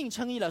信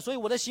称义了，所以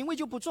我的行为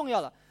就不重要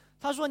了。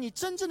他说，你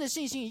真正的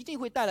信心一定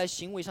会带来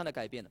行为上的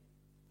改变的，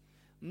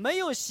没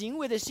有行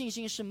为的信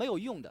心是没有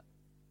用的。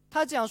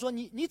他讲说，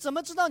你怎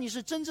么知道你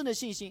是真正的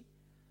信心？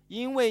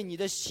因为你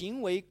的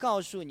行为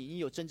告诉你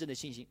有真正的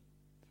信心。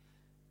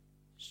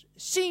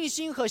信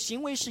心和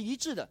行为是一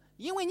致的，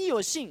因为你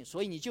有信，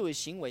所以你就有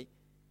行为。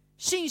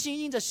信心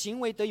因着行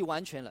为得以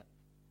完全了，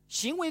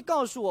行为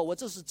告诉我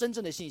这是真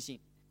正的信心。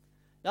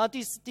然后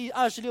第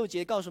26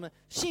节告诉我们，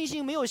信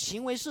心没有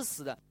行为是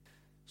死的。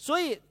所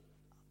以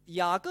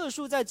雅各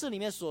书在这里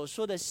面所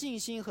说的信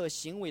心和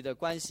行为的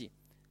关系，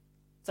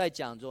在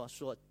讲着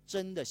说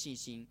真的信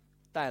心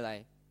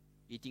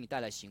一定带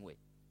来行为。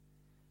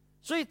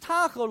所以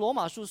他和罗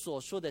马书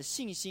所说的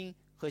信心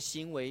和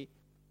行为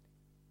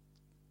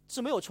是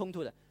没有冲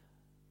突的。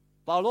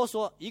保罗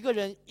说，一个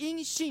人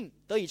因信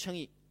得以称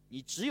义，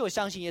你只有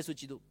相信耶稣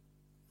基督。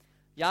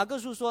雅各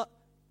书说，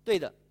对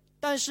的，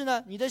但是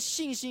呢，你的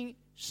信心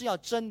是要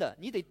真的，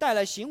你得带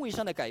来行为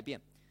上的改变。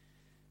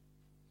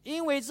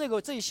因为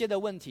这些的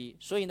问题，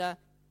所以呢，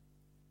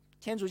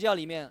天主教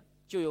里面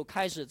就有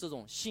开始这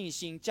种信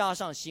心加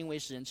上行为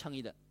使人称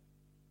义的。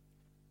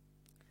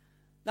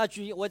那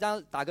我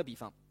打个比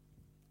方，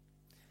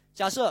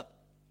假设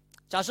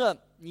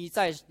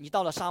你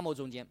到了沙漠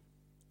中间，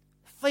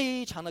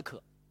非常的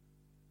渴，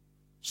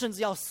甚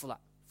至要死了，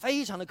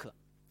非常的渴，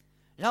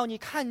然后你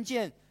看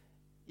见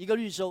一个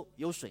绿洲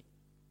有水，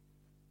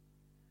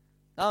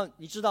然后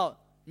你知道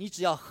你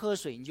只要喝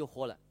水你就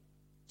活了，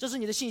这是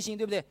你的信心，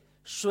对不对？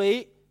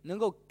水能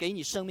够给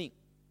你生命，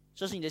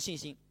这是你的信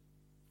心。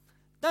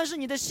但是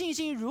你的信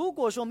心如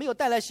果说没有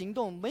带来行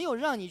动，没有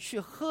让你去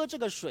喝这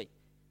个水，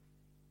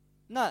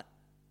那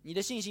你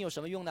的信心有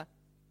什么用呢？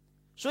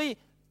所以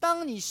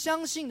当你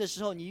相信的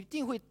时候，你一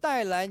定会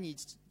带来你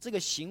这个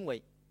行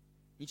为。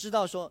你知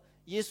道说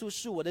耶稣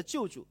是我的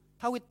救主，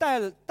他会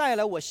带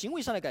来我行为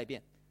上的改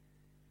变。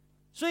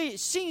所以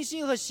信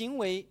心和行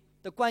为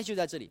的关系就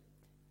在这里。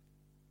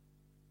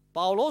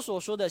保罗所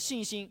说的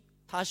信心，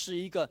它是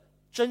一个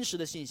真实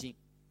的信心，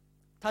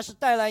它是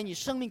带来你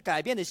生命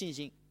改变的信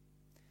心。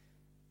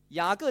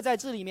雅各在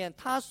这里面，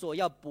他所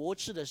要驳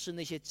斥的是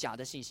那些假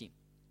的信心。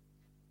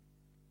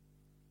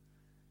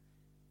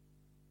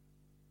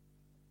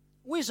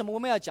为什么我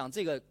们要讲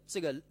这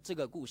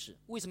个故事？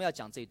为什么要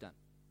讲这一段？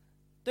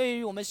对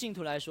于我们信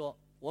徒来说，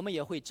我们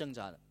也会挣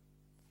扎的。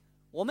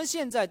我们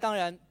现在当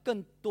然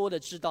更多的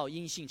知道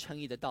因信称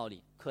义的道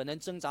理，可能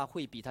挣扎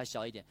会比他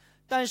小一点，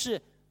但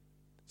是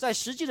在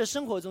实际的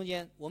生活中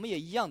间，我们也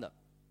一样的，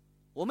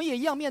我们也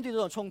一样面对这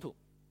种冲突。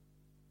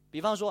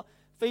比方说，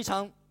非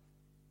常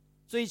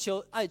追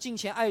求敬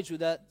虔爱主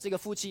的这个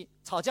夫妻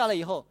吵架了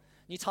以后，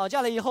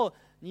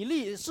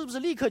你是不是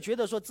立刻觉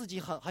得说自己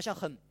好像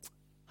很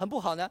不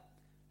好呢？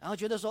然后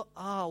觉得说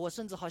啊，我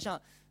甚至好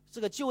像这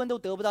个救恩都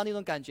得不到那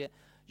种感觉。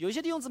有一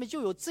些弟兄姊妹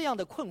就有这样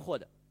的困惑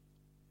的。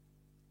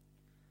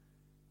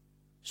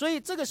所以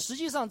这个实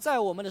际上在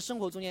我们的生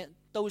活中间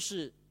都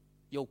是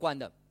有关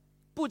的，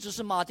不只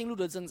是马丁路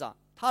德的挣扎，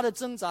他的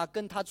挣扎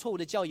跟他错误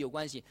的教义有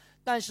关系，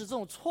但是这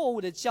种错误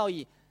的教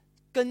义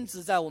根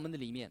植在我们的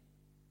里面，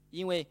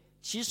因为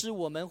其实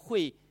我们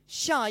会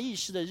下意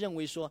识的认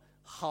为说，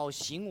好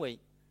行为，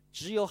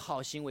只有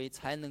好行为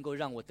才能够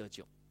让我得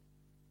救。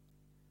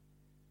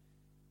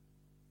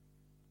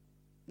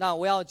那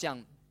我要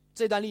讲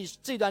这段历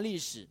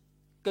史，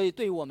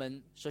对我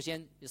们首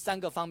先有3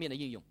个方面的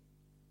应用。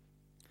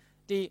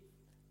第一，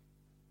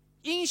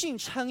因信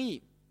称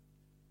义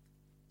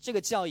这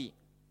个教义，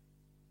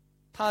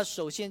它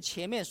首先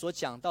前面所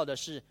讲到的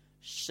是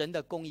神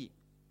的公义，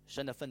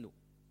神的愤怒，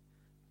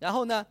然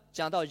后呢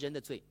讲到人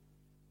的罪。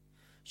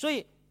所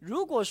以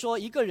如果说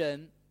一个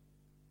人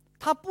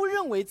他不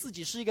认为自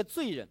己是一个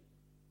罪人，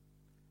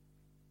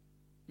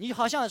你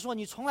好像说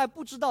你从来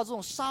不知道这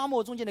种沙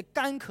漠中间的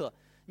干渴，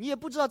你也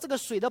不知道这个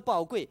水的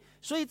宝贵，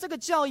所以这个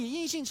教义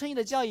因信称义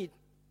的教义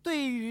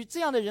对于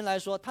这样的人来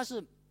说，它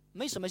是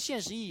没什么现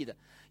实意义的，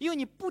因为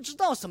你不知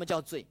道什么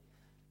叫罪，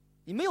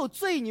你没有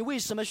罪，你为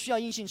什么需要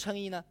因信称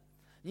义呢？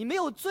你没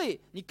有罪，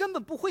你根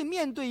本不会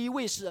面对一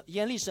位是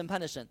严厉审判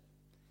的神。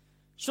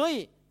所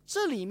以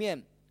这里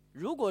面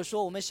如果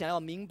说我们想要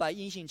明白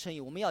因信称义，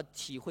我们要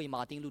体会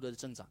马丁路德的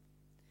挣扎。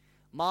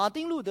马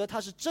丁路德他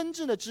是真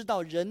正的知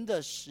道人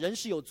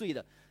是有罪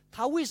的，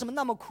他为什么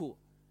那么苦？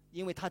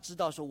因为他知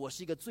道说我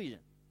是一个罪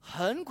人，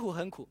很苦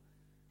很苦，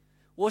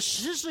我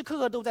时时刻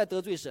刻都在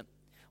得罪神，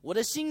我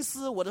的心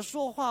思，我的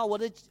说话，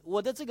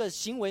我的这个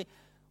行为，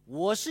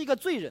我是一个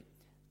罪人。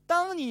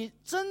当你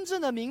真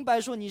正的明白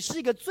说你是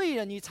一个罪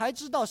人，你才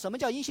知道什么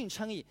叫因信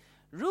称义。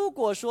如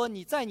果说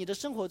你在你的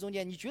生活中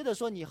间，你觉得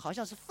说你好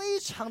像是非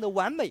常的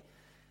完美，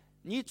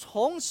你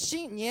从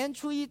年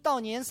初一到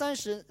年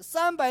30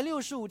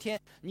 365天，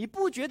你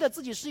不觉得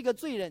自己是一个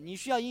罪人，你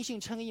需要因信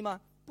称义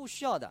吗？不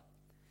需要的。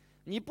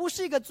你不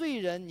是一个罪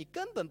人，你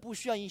根本不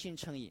需要因信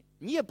称义，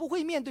你也不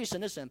会面对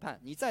神的审判，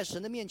你在神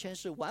的面前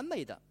是完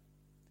美的。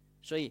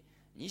所以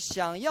你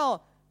想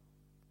要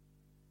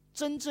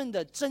真正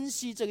的珍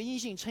惜这个因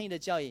信称义的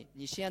教义，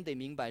你先得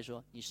明白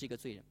说你是一个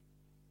罪人。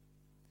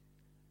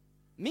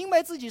明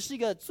白自己是一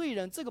个罪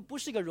人，这个不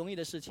是一个容易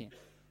的事情。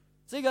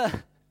这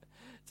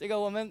个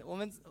我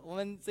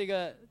们这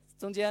个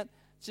中间，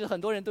其实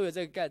很多人都有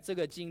这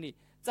个经历。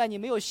在你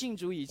没有信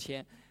主以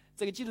前，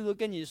这个基督徒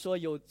跟你说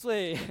有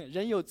罪，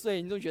人有罪，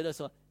你都觉得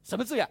说什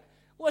么罪啊？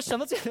我什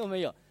么罪都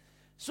没有。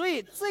所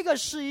以这个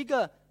是一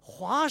个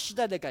划时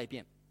代的改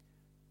变。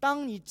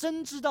当你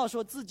真知道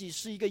说自己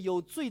是一个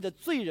有罪的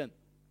罪人，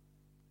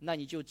那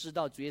你就知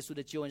道主耶稣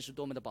的救恩是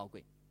多么的宝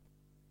贵。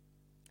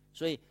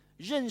所以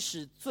认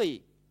识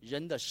罪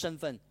人的身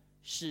份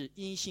是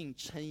因信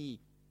称义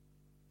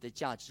的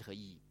价值和意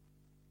义。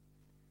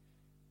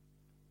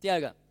第二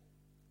个，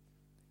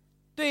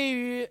对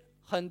于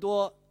很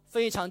多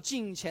非常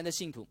敬虔的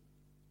信徒，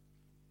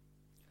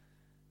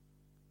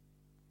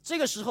这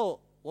个时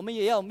候我们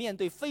也要面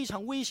对非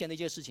常危险的一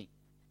件事情，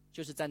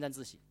就是沾沾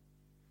自喜。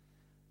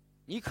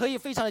你可以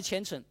非常的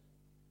虔诚，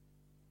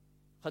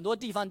很多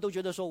地方都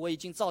觉得说我已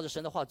经照着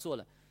神的话做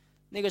了，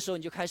那个时候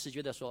你就开始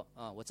觉得说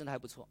啊，我真的还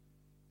不错。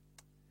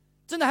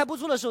真的还不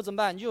错的时候怎么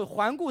办？你就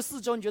环顾四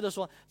周，你觉得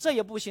说这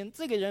也不行，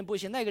这个人不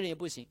行，那个人也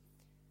不行。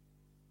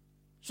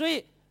所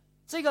以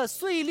这个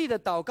税吏的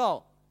祷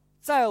告，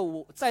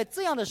在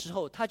这样的时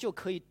候，他就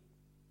可以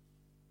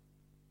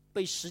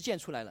被实践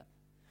出来了。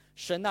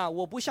神啊，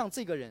我不像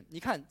这个人，你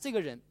看这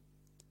个人，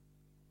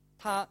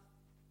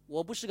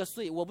我不是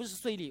税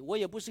吏，我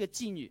也不是个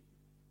妓女，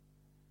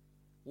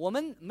我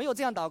们没有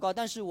这样祷告，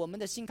但是我们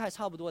的心态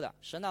差不多的。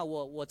神啊，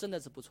我真的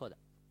是不错的。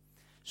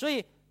所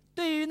以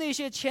对于那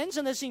些虔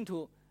诚的信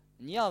徒，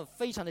你要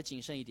非常的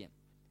谨慎一点。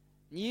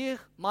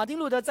马丁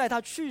路德在他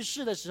去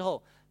世的时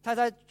候，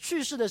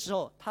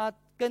他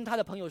跟他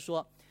的朋友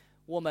说，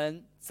我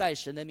们在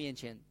神的面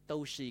前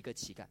都是一个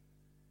乞丐。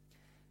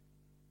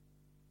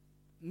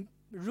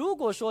如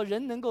果说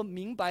人能够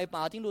明白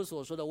马丁路德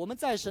所说的我们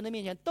在神的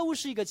面前都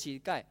是一个乞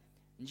丐，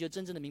你就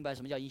真正的明白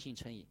什么叫因信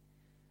称义。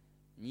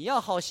你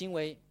要好行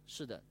为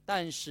是的，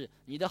但是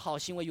你的好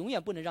行为永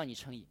远不能让你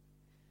称义。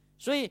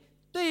所以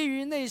对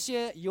于那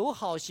些有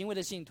好行为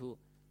的信徒，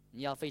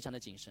你要非常的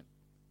谨慎。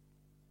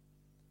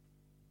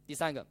第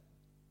三个，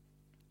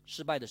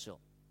失败的时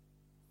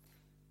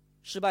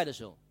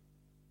候，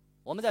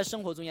我们在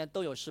生活中间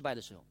都有失败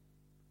的时候。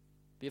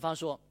比方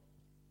说，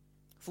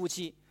夫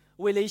妻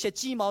为了一些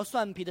鸡毛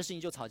蒜皮的事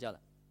情就吵架了，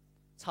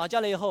吵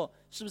架了以后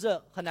是不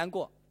是很难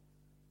过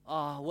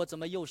啊？我怎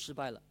么又失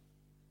败了，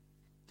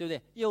对不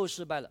对？又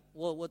失败了，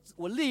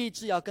我立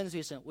志要跟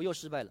随神，我又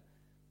失败了。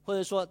或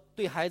者说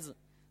对孩子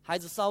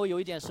稍微有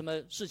一点什么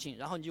事情，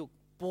然后你就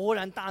勃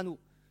然大怒。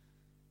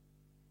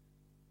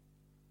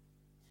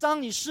当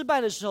你失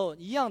败的时候，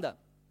一样的，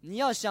你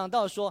要想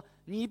到说，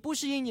你不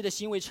是因你的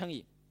行为称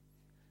义，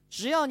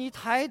只要你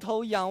抬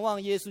头仰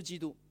望耶稣基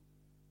督，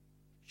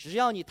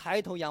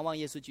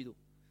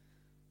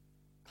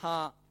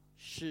他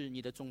是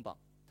你的中保，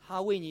他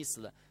为你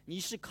死了，你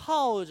是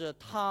靠着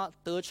他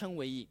得称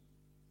为义。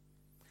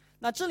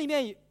那这里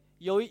面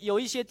有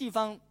一些地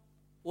方，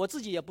我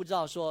自己也不知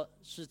道说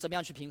是怎么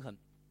样去平衡。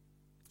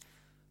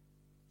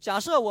假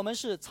设我们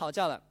是吵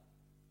架了，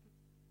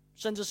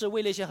甚至是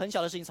为了一些很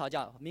小的事情吵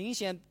架，明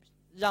显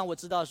让我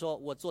知道说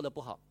我做的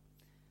不好，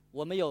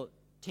我没有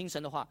听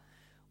神的话，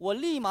我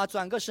立马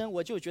转个身，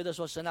我就觉得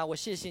说，神啊，我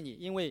谢谢你，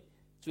因为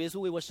主耶稣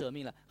为我舍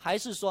命了。还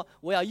是说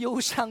我要忧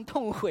伤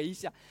痛悔一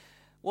下？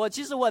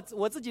其实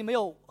我自己没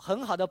有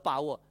很好的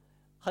把握。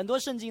很多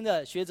圣经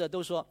的学者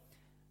都说，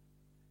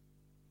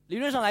理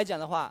论上来讲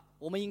的话，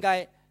我们应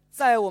该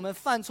在我们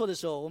犯错的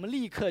时候，我们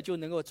立刻就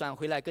能够转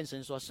回来跟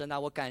神说，神啊，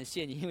我感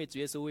谢你，因为主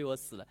耶稣为我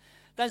死了。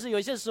但是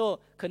有些时候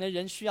可能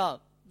人需要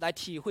来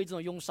体会这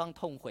种忧伤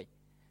痛悔。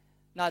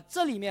那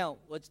这里面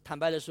我坦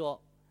白的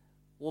说，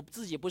我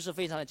自己不是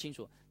非常的清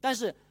楚。但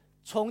是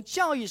从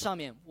教义上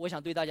面，我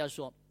想对大家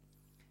说，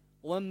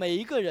我们每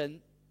一个人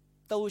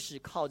都是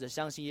靠着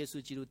相信耶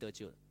稣基督得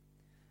救的。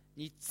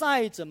你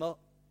再怎么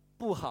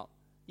不好，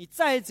你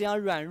再怎样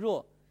软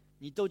弱，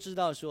你都知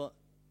道说，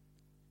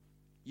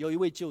有一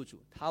位救主，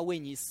他为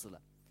你死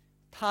了，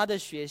他的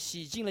血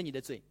洗净了你的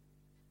罪。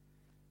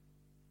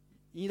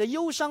你的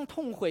忧伤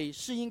痛悔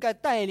是应该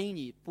带领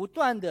你不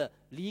断的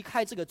离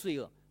开这个罪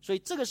恶，所以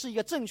这个是一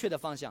个正确的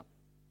方向。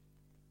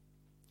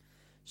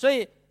所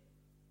以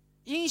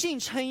因信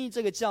称义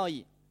这个教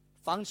义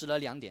防止了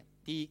两点：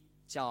第一，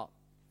骄傲，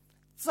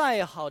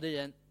再好的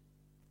人，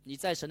你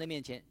在神的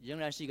面前仍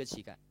然是一个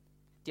乞丐；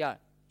第二，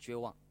绝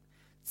望，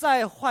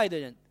再坏的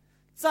人，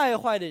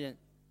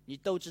你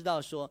都知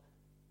道说，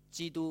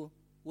基督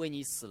为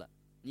你死了，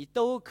你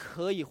都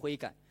可以悔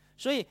改。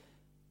所以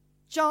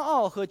骄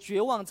傲和绝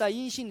望在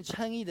因信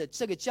称义的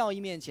这个教义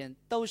面前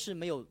都是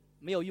没有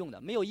用的，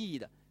没有意义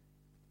的，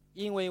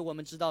因为我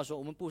们知道说，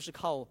我们不是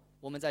靠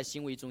我们在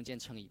行为中间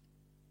称义。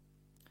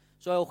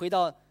所以我回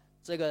到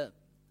这个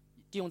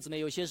弟兄姊妹，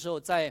有些时候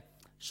在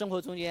生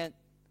活中间，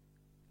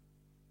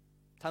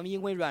他们因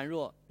为软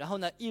弱，然后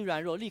呢一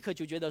软弱立刻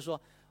就觉得说，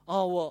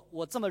哦，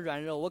我这么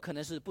软弱，我可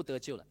能是不得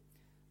救了。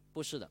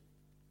不是的，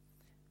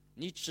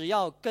你只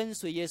要跟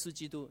随耶稣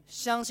基督，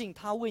相信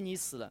他为你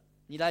死了，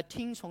你来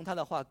听从他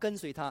的话，跟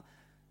随他，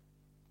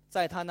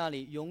在他那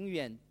里永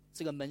远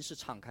这个门是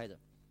敞开的，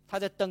他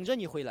在等着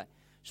你回来。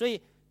所以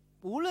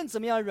无论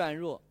怎么样软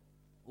弱，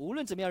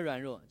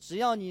只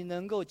要你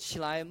能够起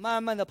来，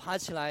慢慢的爬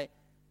起来，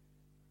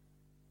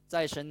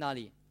在神那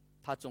里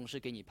他总是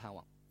给你盼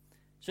望。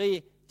所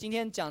以今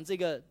天讲这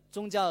个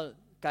宗教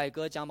改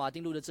革，讲马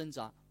丁路的挣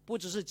扎，不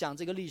只是讲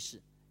这个历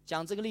史，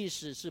讲这个历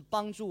史是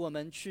帮助我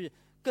们去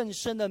更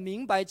深的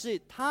明白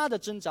他的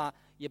挣扎，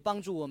也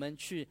帮助我们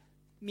去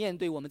面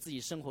对我们自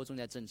己生活中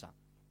的挣扎。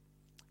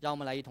让我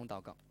们来一同祷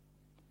告。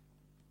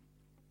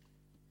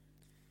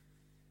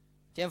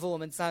天父，我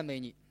们赞美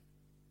你，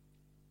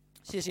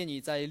谢谢你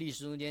在历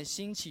史中间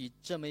兴起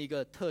这么一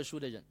个特殊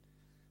的人，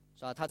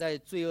是吧？他在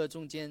罪恶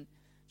中间，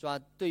是吧？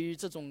对于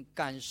这种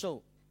感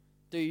受，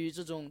对于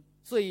这种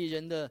罪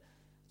人的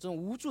这种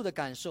无助的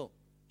感受，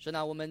是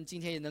吧？我们今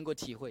天也能够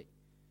体会。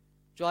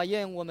主要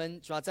愿我们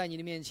主要在你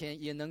的面前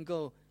也能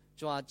够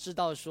主要知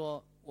道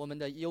说，我们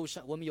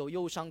有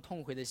忧伤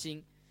痛悔的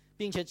心，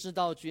并且知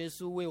道主耶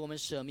稣为我们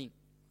舍命，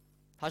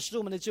他是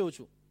我们的救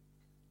主。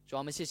主要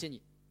我们谢谢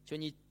你，求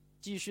你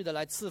继续的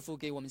来赐福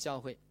给我们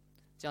教会。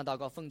这样祷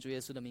告，奉主耶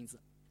稣的名字，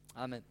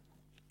阿们。